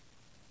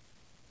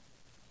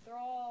they're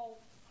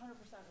all 100%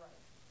 right.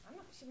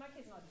 My kid's not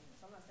doing this,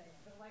 I'm not saying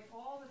that, but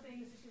all the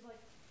things, she's like,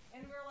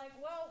 and we're like,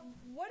 well,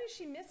 what is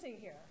she missing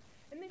here?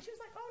 And then she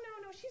was like, oh,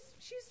 no, she's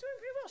doing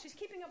pretty well. She's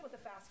keeping up with the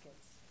fast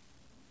kids.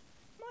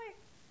 I'm like,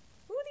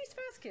 who are these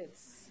fast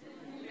kids?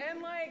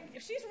 And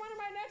if she's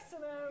running right next to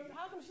them,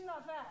 how come she's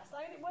not fast?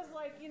 It was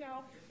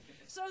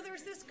so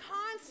there's this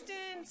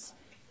constant,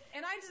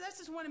 and that's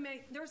just one of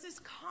many, there's this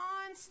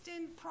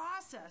constant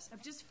process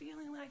of just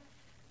feeling like,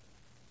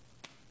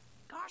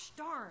 gosh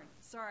darn,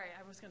 sorry,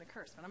 I was going to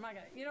curse, but I'm not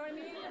going to, you know what I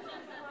mean?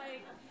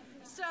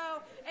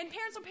 And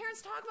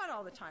parents talk about it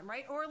all the time,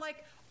 right? Or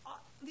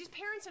these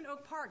parents in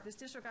Oak Park, this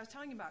district I was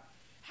telling you about,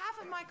 half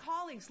of my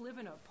colleagues live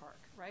in Oak Park,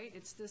 right?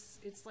 It's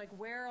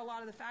where a lot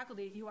of the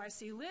faculty at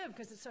UIC live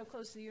because it's so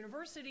close to the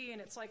university,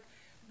 and it's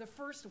the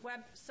first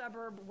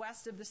suburb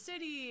west of the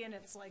city, and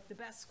it's the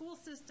best school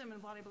system,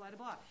 and blah, blah, blah,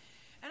 blah.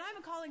 And I have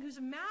a colleague who's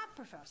a math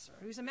professor,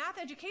 who's a math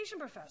education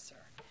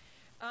professor,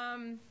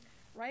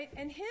 right?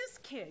 And his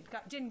kid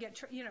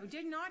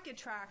did not get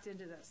tracked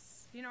into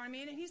this, you know what I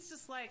mean? And he's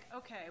just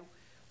okay,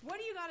 what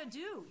do you got to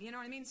do? You know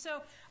what I mean?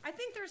 So I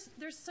think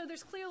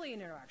there's clearly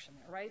an interaction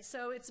there, right?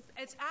 So it's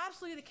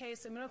absolutely the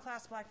case that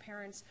middle-class black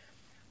parents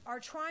are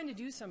trying to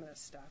do some of this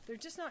stuff. They're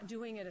just not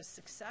doing it as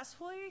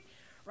successfully,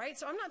 right?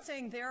 So I'm not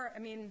saying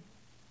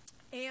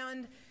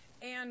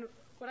and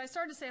what I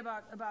started to say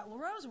about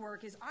Leroux's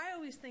work is I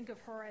always think of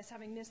her as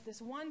having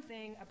this one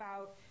thing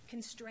about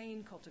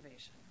constrained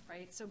cultivation,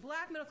 right? So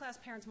black middle-class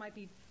parents might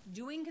be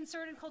doing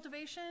concerted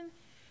cultivation,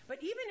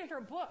 but even in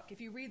her book, if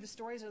you read the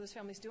stories of those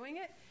families doing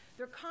it,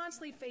 they're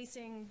constantly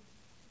facing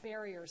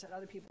barriers that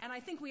other people. And I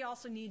think we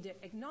also need to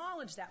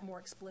acknowledge that more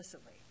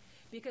explicitly,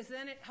 because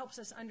then it helps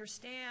us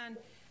understand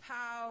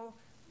how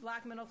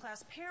black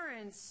middle-class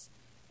parents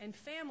and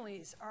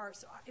families are,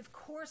 so of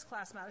course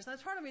class matters. And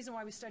that's part of the reason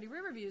why we study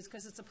Riverviews,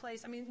 because it's a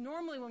place,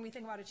 normally when we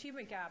think about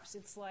achievement gaps,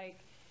 it's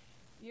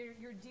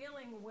you're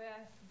dealing with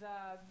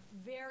the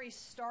very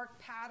stark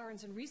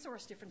patterns and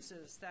resource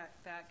differences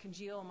that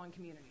congeal among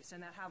communities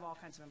and that have all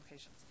kinds of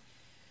implications.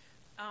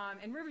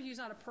 And Riverview is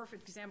not a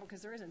perfect example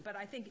because there isn't, but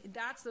I think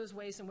that's those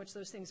ways in which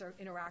those things are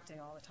interacting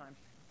all the time.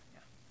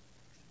 Yeah.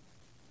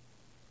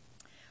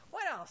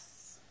 What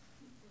else?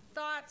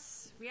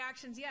 Thoughts,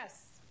 reactions?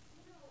 Yes.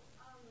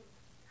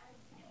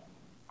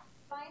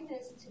 I find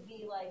this to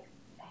be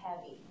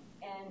heavy,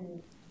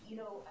 and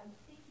I'm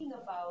thinking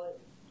about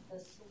the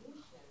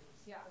solutions for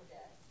this.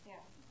 Yeah.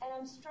 And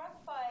I'm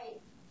struck by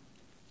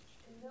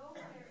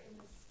nowhere in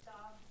the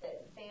stuff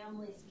that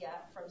families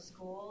get from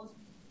schools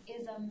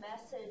is a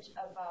message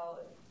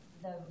about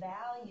the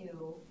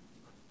value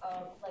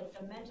of,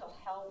 the mental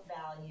health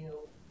value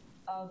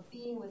of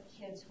being with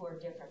kids who are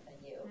different than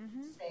you,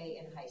 say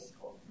in high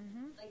school.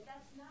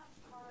 That's not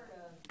part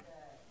of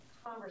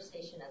the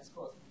conversation at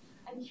schools.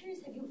 I'm curious,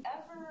 have you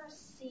ever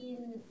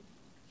seen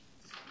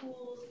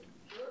schools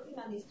working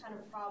on these kind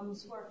of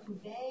problems who are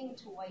conveying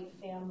to white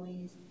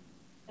families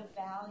the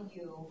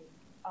value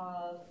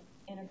of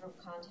intergroup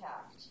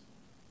contact?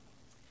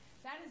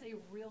 That is a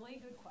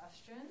really good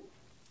question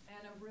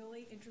and a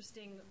really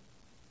interesting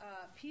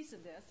piece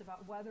of this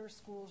about whether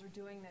schools are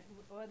doing that,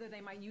 whether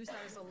they might use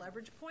that as a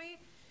leverage point.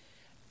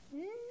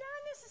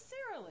 Not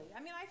necessarily.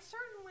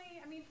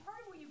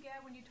 Part of what you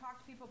get when you talk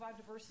to people about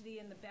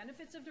diversity and the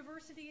benefits of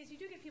diversity is you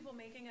do get people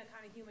making a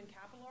kind of human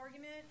capital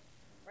argument,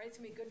 right?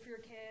 It's going to be good for your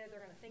kid. They're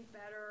going to think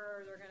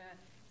better.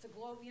 It's a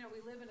globe. We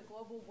live in a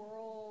global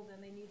world, and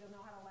they need to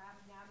know how to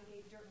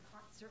navigate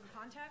certain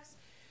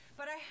contexts.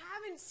 But I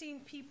haven't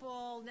seen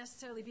people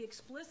necessarily be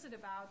explicit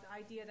about the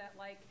idea that,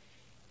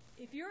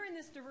 if you're in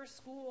this diverse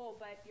school,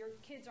 but your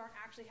kids aren't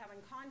actually having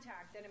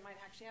contact, then it might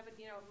actually have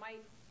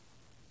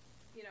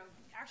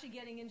actually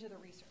getting into the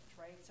research,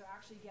 right? So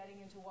actually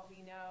getting into what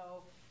we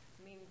know.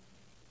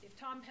 If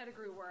Tom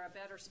Pettigrew were a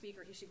better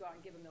speaker, he should go out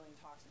and give 1 million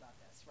talks about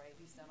this, right?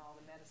 He's done all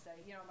the meta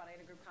study, about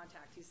intergroup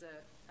contact. He's an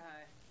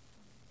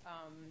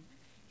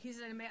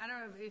I don't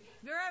know, if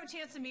you ever have a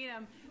chance to meet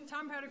him,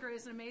 Tom Pettigrew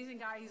is an amazing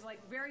guy. He's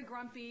very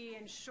grumpy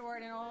and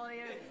short and all.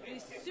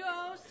 He's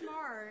so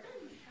smart.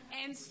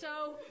 And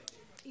so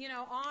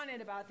on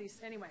it about these.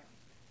 Anyway,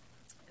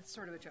 it's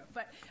sort of a joke.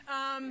 But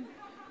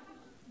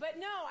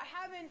no, I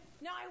haven't.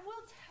 Now, I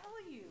will tell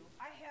you,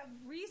 I have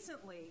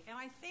recently, and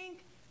I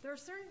think there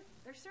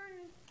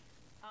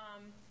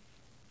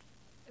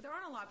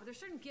aren't a lot, but there's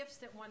certain gifts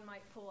that one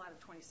might pull out of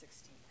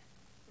 2016.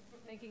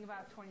 Thinking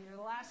about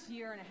the last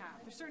year and a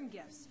half. There's certain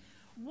gifts.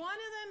 One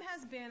of them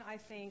has been, I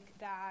think,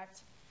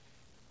 that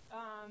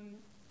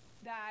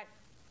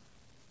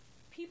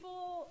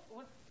people,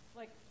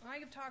 like when I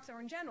give talks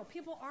or in general,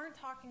 people aren't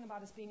talking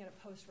about us being in a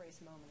post-race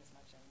moment as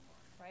much anymore,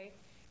 right?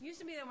 It used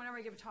to be that whenever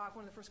I give a talk,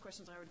 one of the first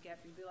questions I would get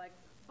would be like,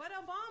 but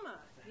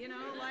Obama,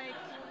 like,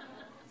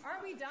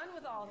 aren't we done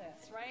with all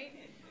this,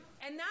 right?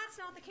 And that's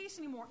not the case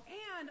anymore.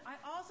 And I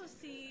also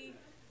see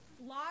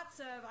lots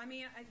of,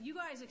 you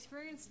guys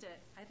experienced it,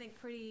 I think,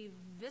 pretty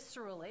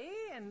viscerally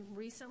and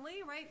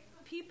recently, right?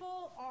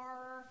 People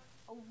are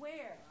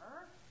aware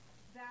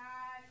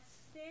that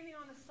standing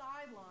on the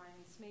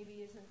sidelines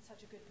maybe isn't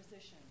such a good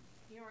position.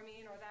 You know what I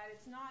mean? Or that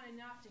it's not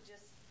enough to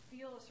just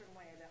feel a certain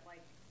way. That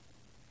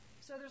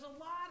so there's a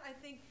lot, I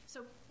think.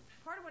 So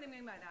part of what I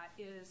mean by that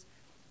is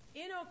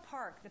in Oak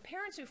Park, the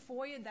parents who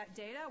FOIA'd that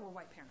data were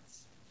white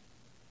parents.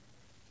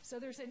 So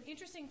there's an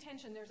interesting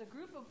tension. There's a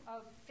group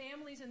of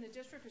families in the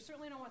district who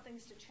certainly don't want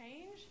things to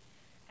change.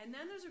 And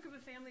then there's a group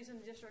of families in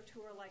the district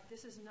who are like,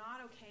 this is not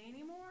okay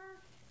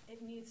anymore.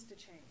 It needs to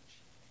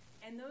change.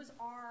 And there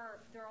are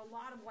a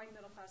lot of white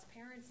middle-class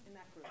parents in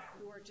that group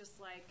who are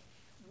just like,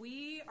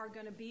 we are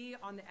going to be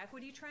on the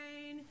equity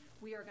train.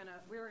 I'm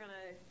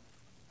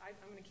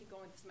going to keep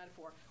going with this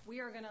metaphor. We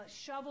are going to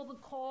shovel the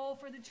coal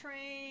for the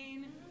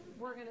train.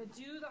 We're going to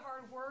do the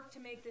hard work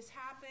to make this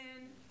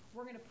happen.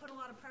 We're going to put a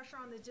lot of pressure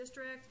on the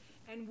district,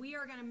 and we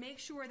are going to make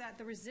sure that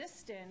the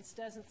resistance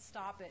doesn't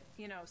stop it.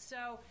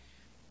 So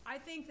I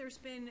think there's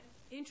been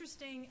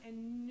interesting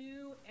and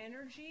new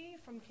energy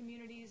from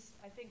communities,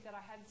 I think, that I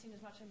hadn't seen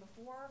as much in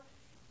before,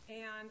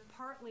 and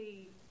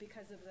partly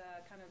because of the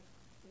kind of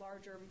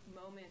larger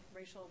moment,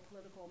 racial,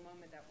 political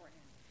moment that we're in.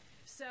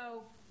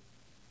 So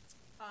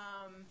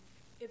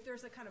if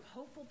there's a kind of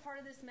hopeful part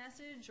of this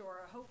message,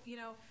 or a hope,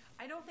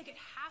 I don't think it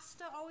has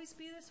to always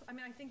be this. I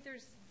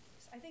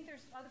think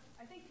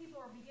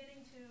people are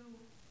beginning to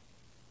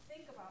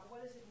think about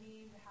what does it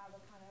mean to have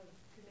a kind of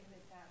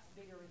commitment that's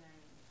bigger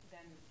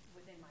than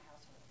within my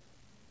household.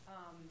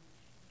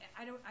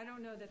 I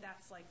don't know that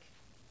that's like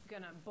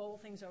going to bowl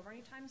things over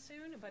anytime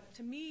soon, but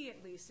to me at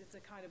least, it's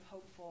a kind of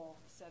hopeful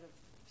set of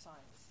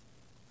signs.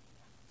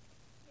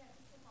 Yeah,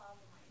 just to follow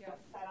up on what you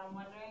said, I'm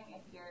wondering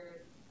if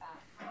you're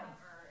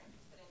ever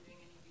interested in doing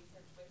any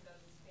research with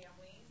those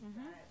families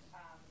that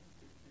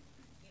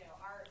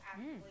are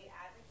actively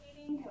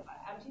advocating. Because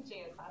I'm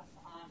teaching a class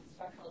on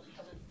structural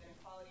determinants of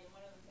inequality, and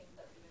one of the things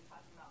that we've been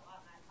talking about a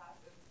lot in that class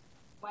is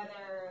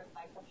whether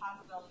the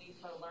possibility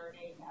for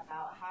learning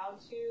about how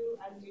to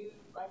undo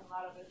a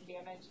lot of this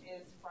damage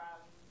is from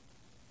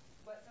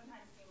what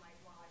sometimes seem like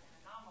more like an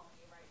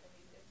anomaly, right? From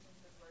these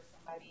instances where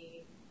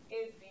somebody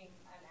is being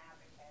an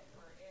advocate,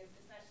 or is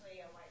especially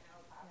a white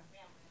middle-class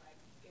family.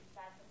 If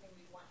that's something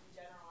we want to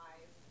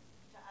generalize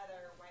to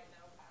other white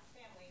middle-class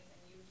families, and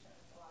you show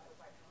us a lot of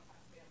white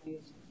middle-class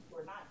families who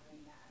are not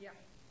doing that. Yeah.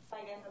 Right? So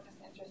I guess I'm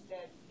just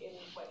interested in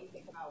what you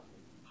think about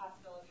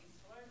possibilities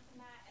to learn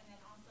from that, and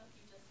then also if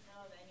you just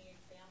know of any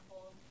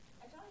examples.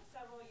 I feel like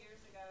several years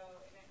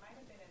ago, and it might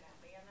have been in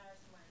Atlanta or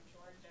somewhere in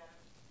Georgia,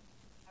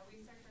 a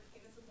researcher,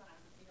 this was when I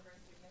was at the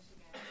University of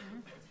Michigan,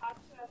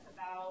 talked to us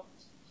about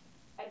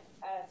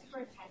a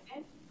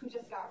superintendent who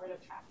just got rid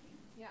of trafficking.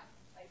 Yeah.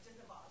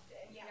 Just abolished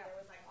it. And there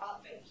was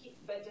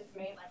but just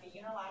made a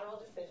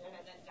unilateral decision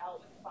and then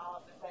dealt with the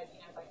follow-up and said,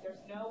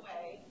 there's no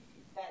way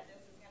that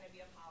this is going to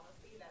be a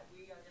policy that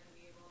we are going to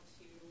be able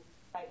to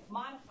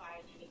modify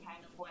in any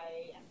kind of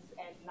way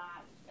and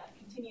not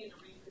continue to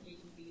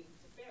reproduce these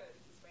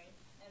disparities, right?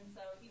 And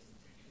so he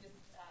just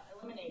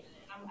eliminated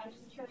it. And I'm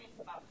just curious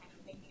about kind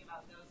of thinking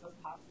about those as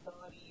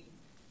possibilities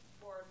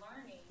for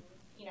learning,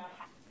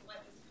 what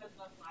this could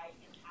look like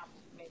and how to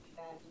maybe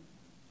then,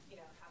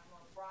 have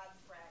more broad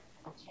spread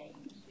kind of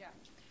change. Yeah.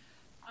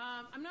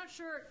 I'm not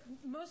sure.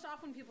 Most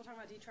often when people talk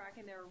about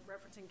detracting, they're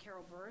referencing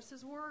Carol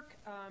Burris's work,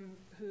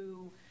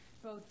 who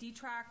both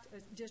detracked a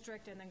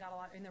district and then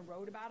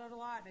wrote about it a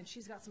lot. And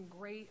she's got some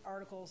great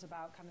articles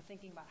about kind of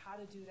thinking about how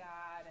to do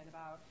that and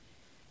about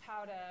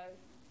how to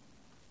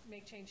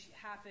make change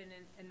happen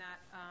and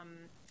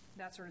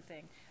that sort of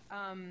thing.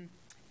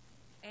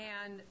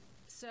 And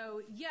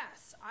so,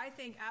 yes, I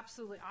think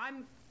absolutely.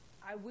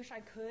 I wish I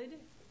could.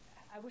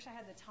 I wish I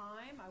had the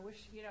time. I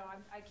wish,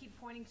 I keep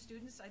pointing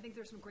students. I think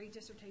there's some great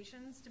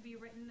dissertations to be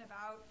written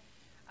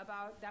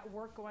about that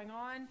work going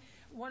on.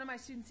 One of my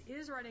students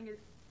is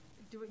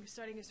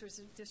studying his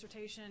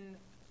dissertation.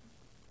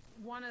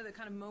 One of the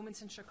kind of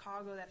moments in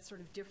Chicago that's sort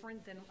of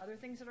different than other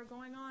things that are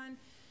going on.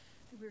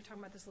 I think we were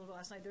talking about this a little bit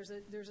last night.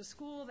 There's a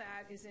school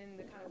that is in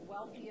the kind of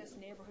wealthiest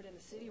neighborhood in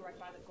the city, right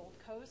by the Gold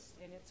Coast,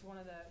 and it's one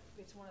of the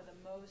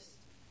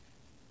most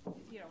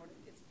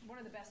it's one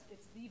of the best,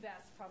 it's the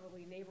best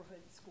probably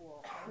neighborhood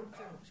school.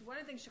 So one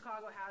of the things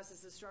Chicago has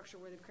is this structure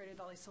where they've created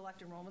all these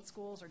select enrollment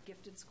schools or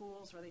gifted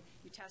schools where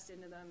you test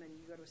into them and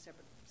you go to a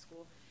separate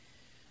school,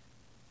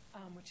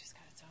 which has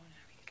got its own,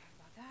 we could talk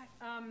about that.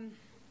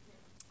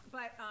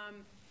 But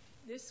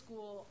this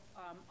school,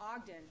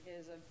 Ogden,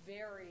 is a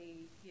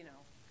very,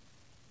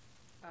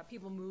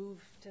 people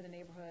move to the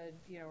neighborhood,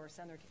 or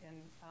send their,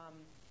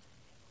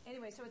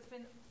 anyway, so it's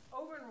been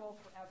over-enrolled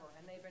forever,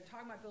 and they've been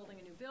talking about building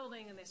a new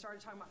building, and they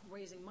started talking about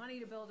raising money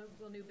to build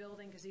a new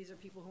building, because these are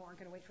people who aren't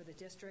going to wait for the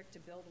district to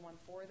build one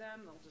for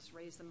them. They'll just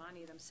raise the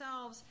money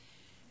themselves.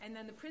 And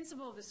then the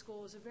principal of the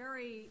school is a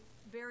very,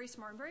 very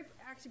smart, very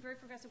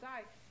progressive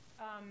guy.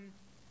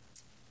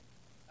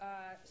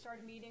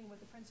 Started meeting with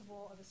the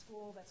principal of a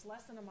school that's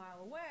less than a mile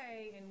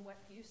away in what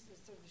used to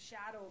sort of the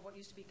shadow of what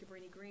used to be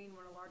Cabrini Green,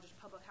 one of the largest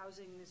public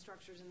housing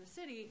structures in the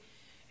city.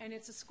 And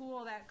it's a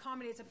school that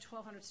accommodates up to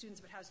 1,200 students,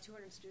 but has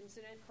 200 students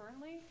in it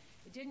currently.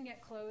 It didn't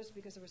get closed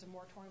because there was a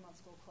moratorium on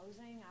school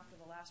closing after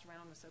the last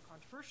round was so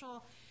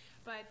controversial.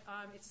 But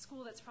it's a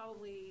school that's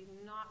probably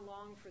not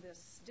long for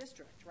this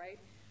district, right?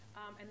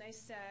 And they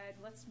said,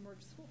 let's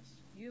merge schools.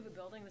 You have a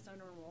building that's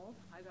under-enrolled.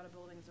 I've got a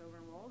building that's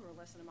over-enrolled. We're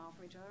less than a mile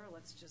from each other.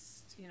 Let's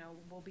just,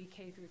 we'll be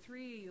K through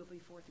 3, you'll be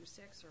 4 through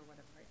 6 or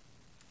whatever, right?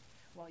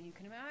 Well, you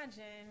can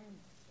imagine,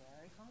 it's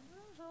very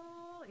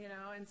controversial,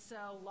 and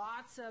so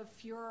lots of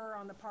furor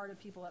on the part of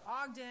people at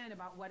Ogden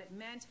about what it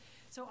meant.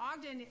 So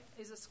Ogden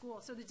is a school.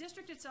 So the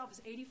district itself is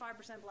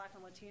 85% Black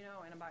and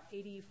Latino and about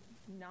 89%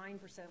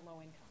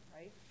 low income,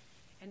 right?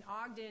 And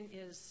Ogden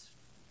is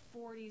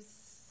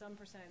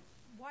 40-some%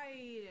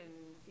 white, and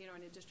in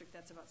a district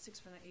that's about 6%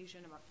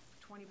 Asian, about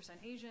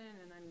 20% Asian,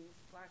 and then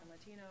Black and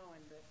Latino,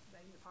 and the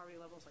poverty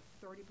level is like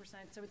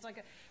 30%. So it's like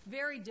a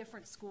very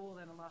different school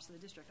than a lot of the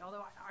district.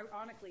 Although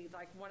ironically,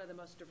 like one of the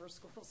most diverse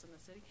schools in the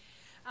city.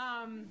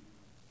 And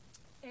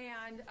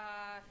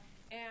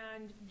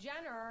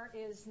Jenner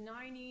is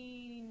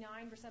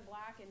 99%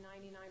 Black and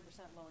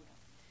 99% low income.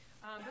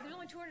 But there's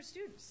only 200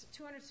 students.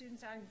 200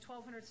 students out of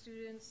 1,200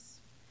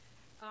 students.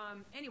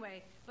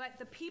 Anyway, but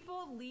the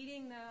people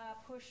leading the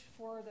push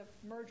for the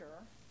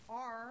merger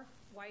are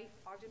white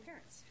Ogden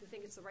parents who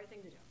think it's the right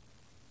thing to do.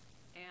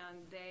 And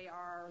they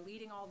are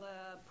leading all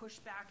the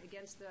pushback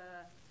against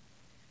the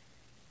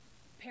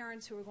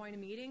parents who are going to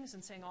meetings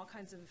and saying all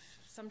kinds of,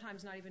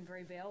 sometimes not even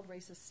very veiled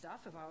racist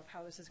stuff about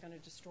how this is going to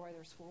destroy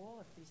their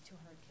school if these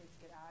 200 kids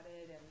get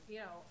added.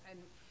 And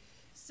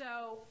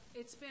so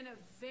it's been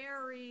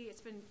 3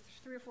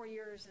 or 4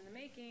 years in the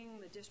making.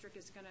 The district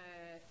is going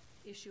to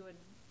issue a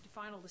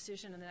final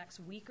decision in the next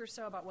week or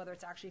so about whether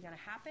it's actually going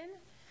to happen.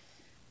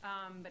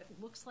 But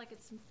it looks like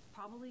it's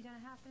probably going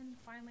to happen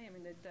finally. I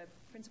mean, the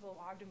principal of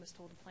Ogden was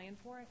told to plan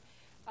for it.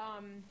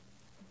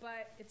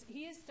 But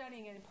he is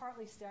studying it and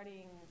partly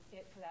studying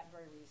it for that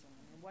very reason.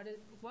 I mean,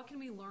 what can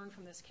we learn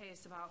from this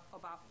case about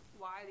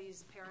why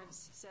these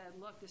parents said,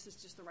 look, this is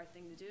just the right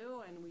thing to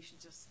do and we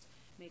should just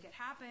make it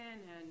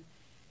happen? And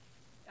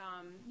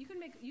you can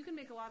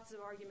make lots of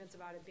arguments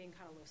about it being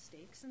kind of low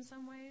stakes in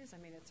some ways. I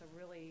mean, it's a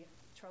really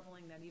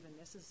troubling that even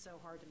this is so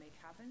hard to make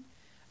happen.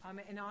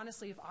 And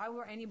honestly, if I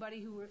were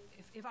anybody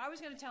if I was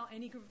going to tell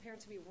any group of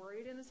parents to be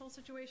worried in this whole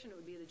situation, it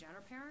would be the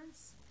Jenner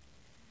parents.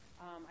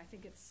 I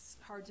think it's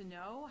hard to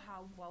know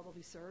how well they'll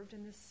be served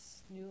in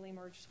this newly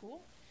merged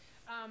school.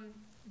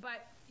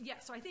 But yeah,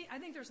 so I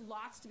think there's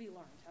lots to be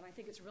learned, and I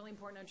think it's really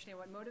important to understand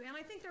what motivates. And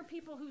I think there are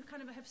people who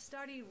kind of have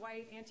studied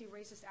white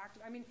anti-racist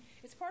activism. I mean,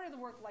 it's part of the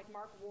work like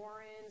Mark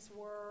Warren's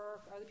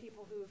work, other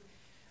people who've.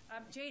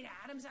 Jane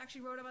Addams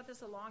actually wrote about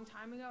this a long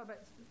time ago.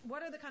 But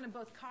what are the kind of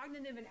both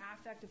cognitive and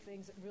affective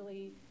things that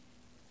really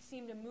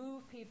seem to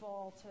move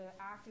people to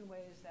act in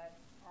ways that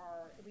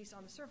are, at least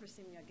on the surface,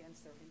 seeming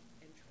against their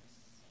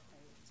interests?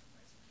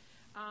 Right?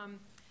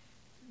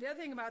 The other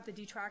thing about the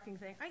detracking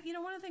thing,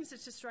 one of the things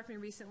that's just struck me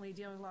recently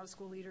dealing with a lot of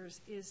school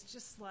leaders is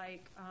just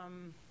like, I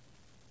don't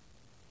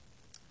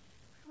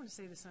want to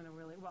say this in a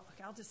really, well,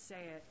 okay, I'll just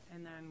say it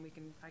and then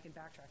I can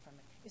backtrack from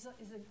it, is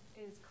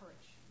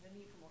courage, the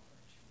need for more courage.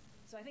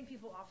 So I think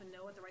people often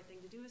know what the right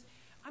thing to do is.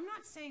 I'm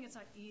not saying it's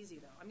not easy,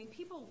 though. I mean,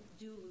 people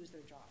do lose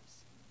their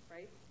jobs,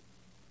 right?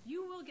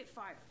 You will get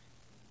fired.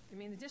 I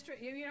mean, the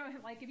district,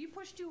 like if you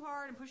push too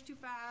hard and push too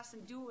fast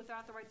and do it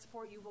without the right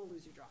support, you will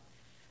lose your job.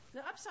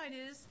 The upside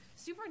is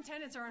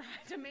superintendents are in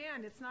high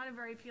demand. It's not a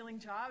very appealing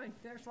job, and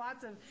there's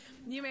lots of,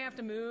 you may have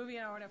to move,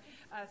 whatever.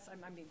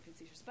 I'm being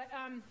facetious. But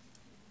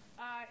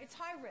it's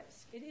high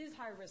risk. It is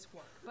high risk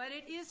work. But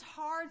it is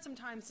hard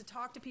sometimes to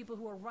talk to people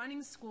who are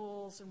running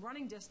schools and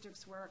running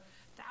districts where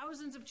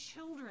thousands of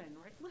children,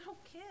 right, little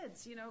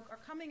kids, are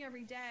coming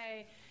every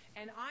day.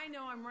 And I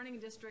know I'm running a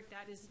district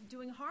that is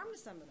doing harm to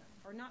some of them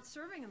or not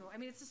serving them. I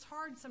mean, it's just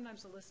hard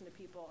sometimes to listen to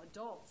people,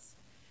 adults.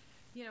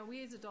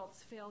 We as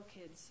adults fail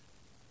kids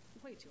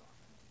way too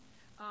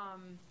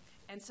often.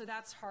 And so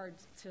that's hard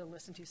to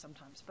listen to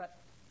sometimes. But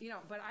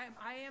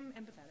I am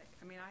empathetic.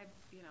 I mean, I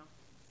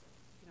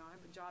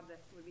have a job that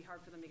would be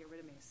hard for them to get rid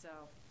of me, so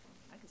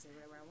I can say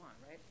whatever I want,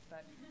 right?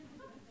 But,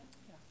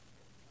 yeah.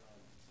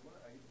 So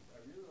I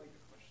really like the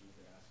question question that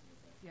they're asking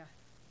is like,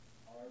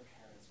 are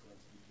parents going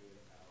to be good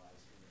allies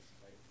in this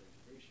fight for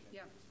integration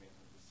and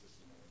dismantling the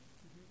system of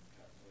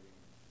kind of hoarding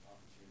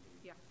opportunity?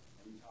 Yeah.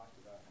 And you talked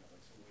about kind of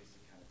like some ways to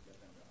kind of get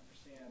them to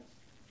understand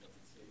what's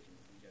at stake and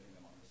getting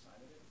them on the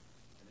side of it.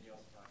 And then you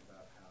also talked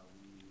about how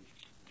we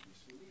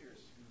school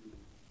leaders who,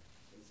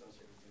 in some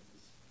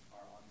circumstances,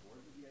 are on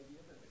board with the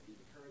idea that they need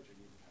the courage or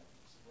need the kind of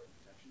support and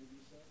protection to do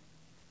so.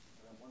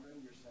 And I'm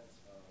wondering your sense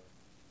of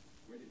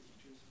where do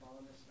teachers fall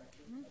on this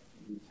spectrum of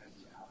who tend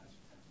to be allies,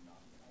 who tend to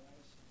not be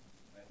allies.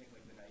 And I think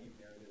like the naive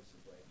narratives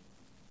of like,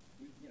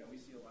 we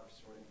see a lot of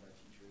sorting of our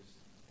teachers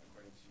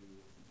according to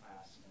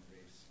class and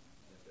race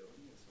and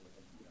ability. And so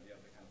like, you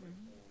have the kind of like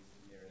always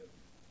the narrative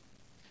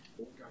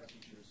regarding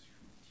teachers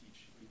who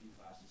teach AP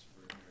classes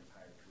for their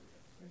entire career.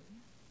 Right?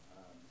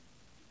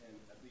 And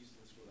at least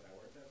in the school that I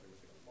worked at, there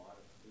was like a lot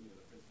of,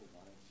 the principal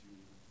wanted to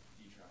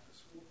detrack the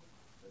school,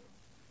 but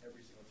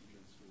every single teacher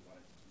in the school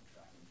wanted to keep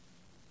tracking.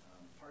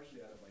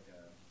 Partially out of like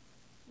a,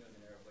 the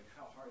narrative of like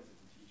how hard is it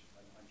to teach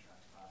an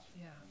untracked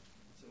classroom? Yeah.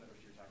 Similar to what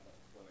you were talking about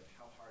before, like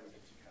how hard is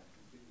it to kind of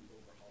completely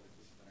overhaul the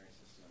disciplinary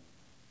system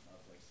of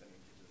like sending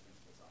kids to the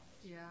principal's office?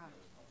 Yeah. It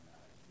was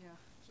problematic. Yeah.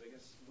 So I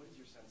guess, what is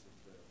your sense of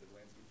the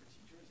landscape for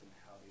teachers and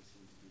how they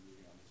seem to be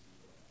moving on this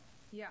new now?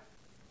 Yeah,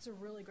 it's a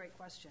really great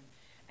question.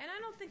 And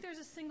I don't think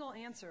there's a singular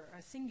answer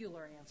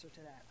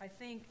to that. I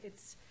think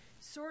it's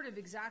sort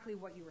of exactly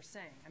what you were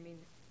saying. I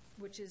mean,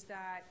 which is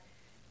that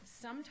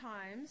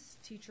sometimes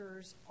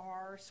teachers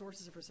are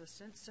sources of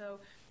resistance. So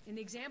in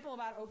the example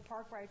about Oak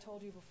Park where I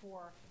told you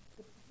before,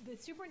 the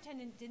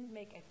superintendent didn't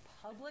make a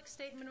public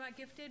statement about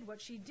gifted. What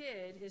she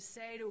did is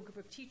say to a group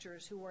of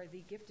teachers who are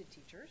the gifted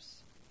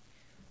teachers,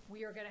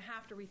 we are going to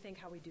have to rethink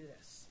how we do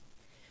this.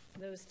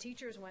 Those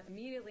teachers went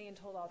immediately and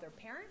told all their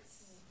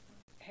parents,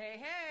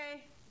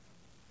 hey,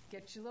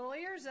 get your little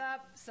ears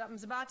up.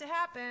 Something's about to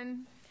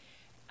happen.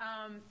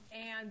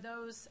 And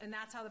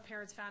that's how the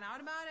parents found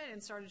out about it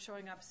and started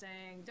showing up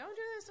saying, don't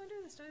do this, don't do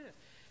this, don't do this.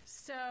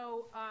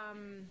 So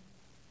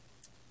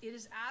it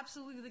is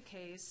absolutely the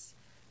case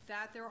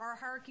that there are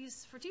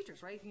hierarchies for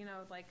teachers, right?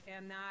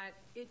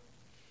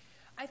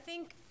 I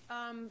think,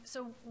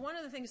 so one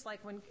of the things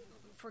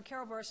for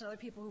Carol Burris and other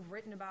people who've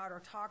written about or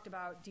talked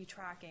about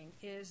detracking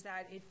is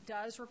that it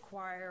does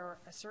require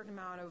a certain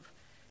amount of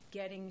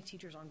getting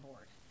teachers on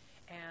board.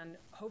 And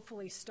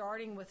hopefully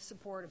starting with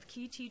support of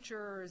key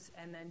teachers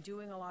and then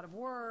doing a lot of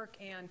work.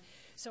 And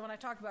so when I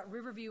talked about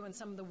Riverview and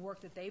some of the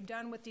work that they've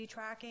done with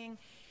detracking,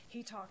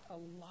 he talked a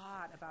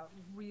lot about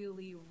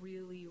really,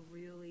 really,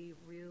 really,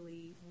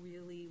 really,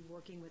 really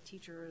working with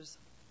teachers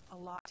a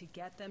lot to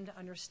get them to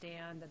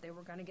understand that they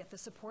were going to get the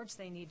supports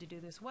they need to do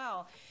this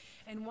well.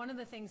 And one of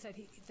the things that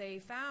they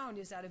found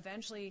is that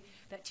eventually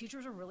that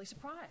teachers were really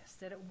surprised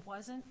that it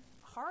wasn't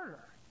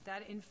harder,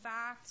 that in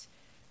fact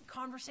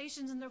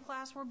conversations in their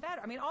class were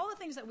better. I mean, all the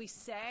things that we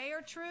say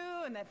are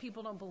true and that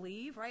people don't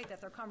believe, right?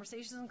 That their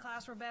conversations in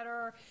class were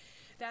better,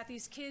 that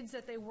these kids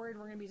that they worried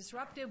were going to be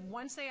disruptive,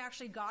 once they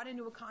actually got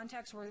into a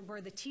context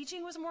where the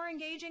teaching was more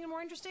engaging and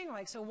more interesting,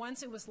 so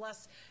once it was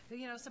less,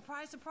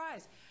 surprise,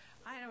 surprise.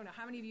 I don't know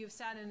how many of you have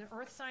sat in an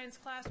earth science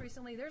class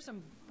recently. There's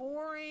some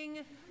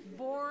boring.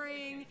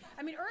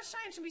 I mean, earth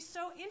science should be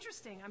so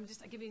interesting. I'm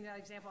just giving that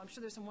example. I'm sure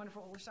there's some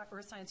wonderful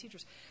earth science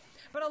teachers.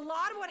 But a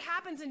lot of what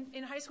happens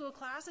in high school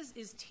classes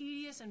is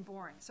tedious and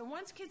boring. So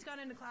once kids got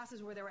into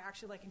classes where they were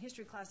actually, like in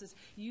history classes,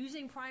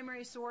 using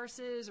primary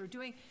sources or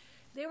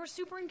they were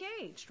super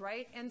engaged,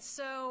 right? And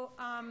so,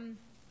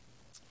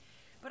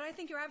 but I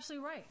think you're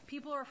absolutely right.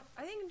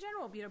 I think in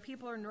general,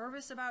 people are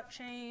nervous about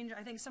change.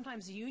 I think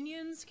sometimes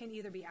unions can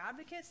either be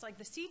advocates, like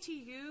the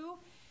CTU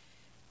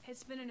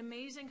has been an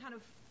amazing kind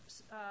of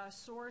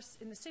source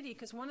in the city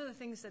because one of the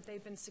things that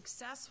they've been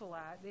successful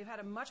at, they've had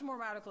a much more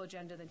radical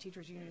agenda than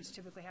teachers' unions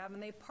typically have,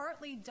 and they've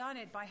partly done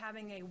it by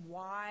having a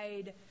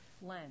wide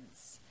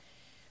lens.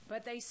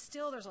 But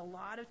there's a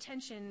lot of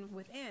tension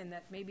within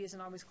that maybe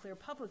isn't always clear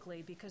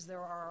publicly because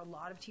there are a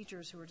lot of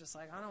teachers who are just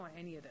like, I don't want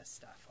any of this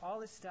stuff. All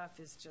this stuff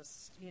is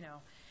just,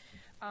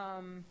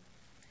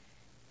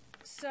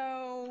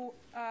 So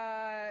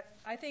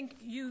I think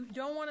you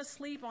don't want to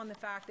sleep on the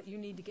fact that you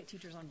need to get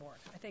teachers on board.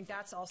 I think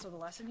that's also the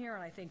lesson here,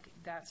 and I think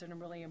that's a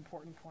really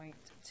important point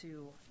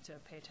to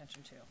pay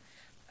attention to.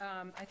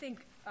 I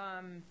think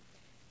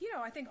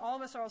all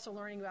of us are also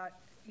learning about,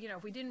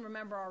 if we didn't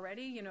remember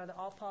already, that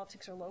all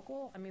politics are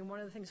local. I mean, one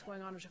of the things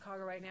going on in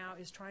Chicago right now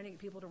is trying to get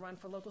people to run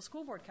for local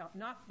school board,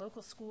 not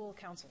local school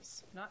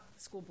councils, not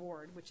school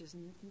board, which is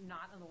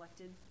not an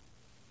elected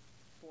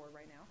board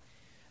right now.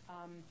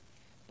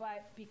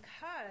 But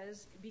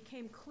because it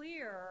became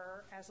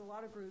clear, as a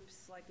lot of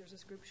groups, like there's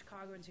this group,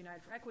 Chicagoans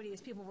United for Equity,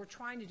 as people were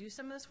trying to do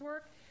some of this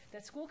work,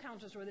 that school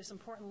councils were this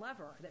important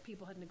lever that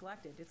people had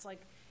neglected. It's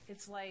like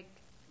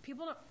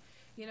people don't,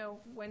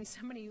 when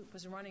somebody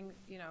was running,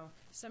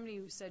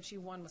 somebody said she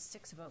won with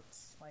 6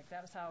 votes. Like,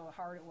 that was how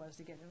hard it was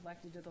to get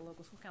elected to the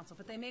local school council.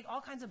 But they make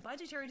all kinds of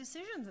budgetary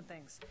decisions and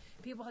things.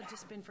 People had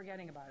just been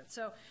forgetting about it.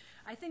 So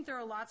I think there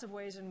are lots of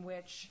ways in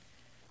which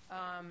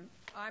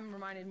I'm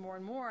reminded more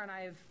and more, and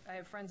I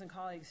have friends and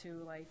colleagues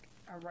who,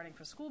 are running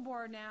for school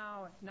board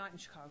now, not in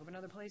Chicago, but in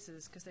other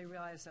places, because they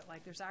realize that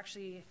like there's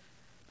actually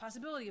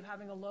possibility of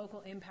having a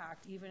local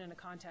impact, even in a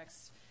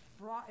context,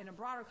 in a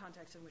broader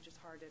context in which it's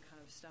hard to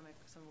kind of stomach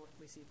some of what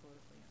we see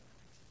politically.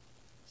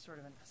 Sort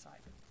of an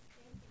aside.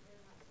 Thank you very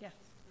much.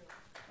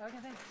 Yeah. Okay,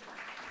 thanks.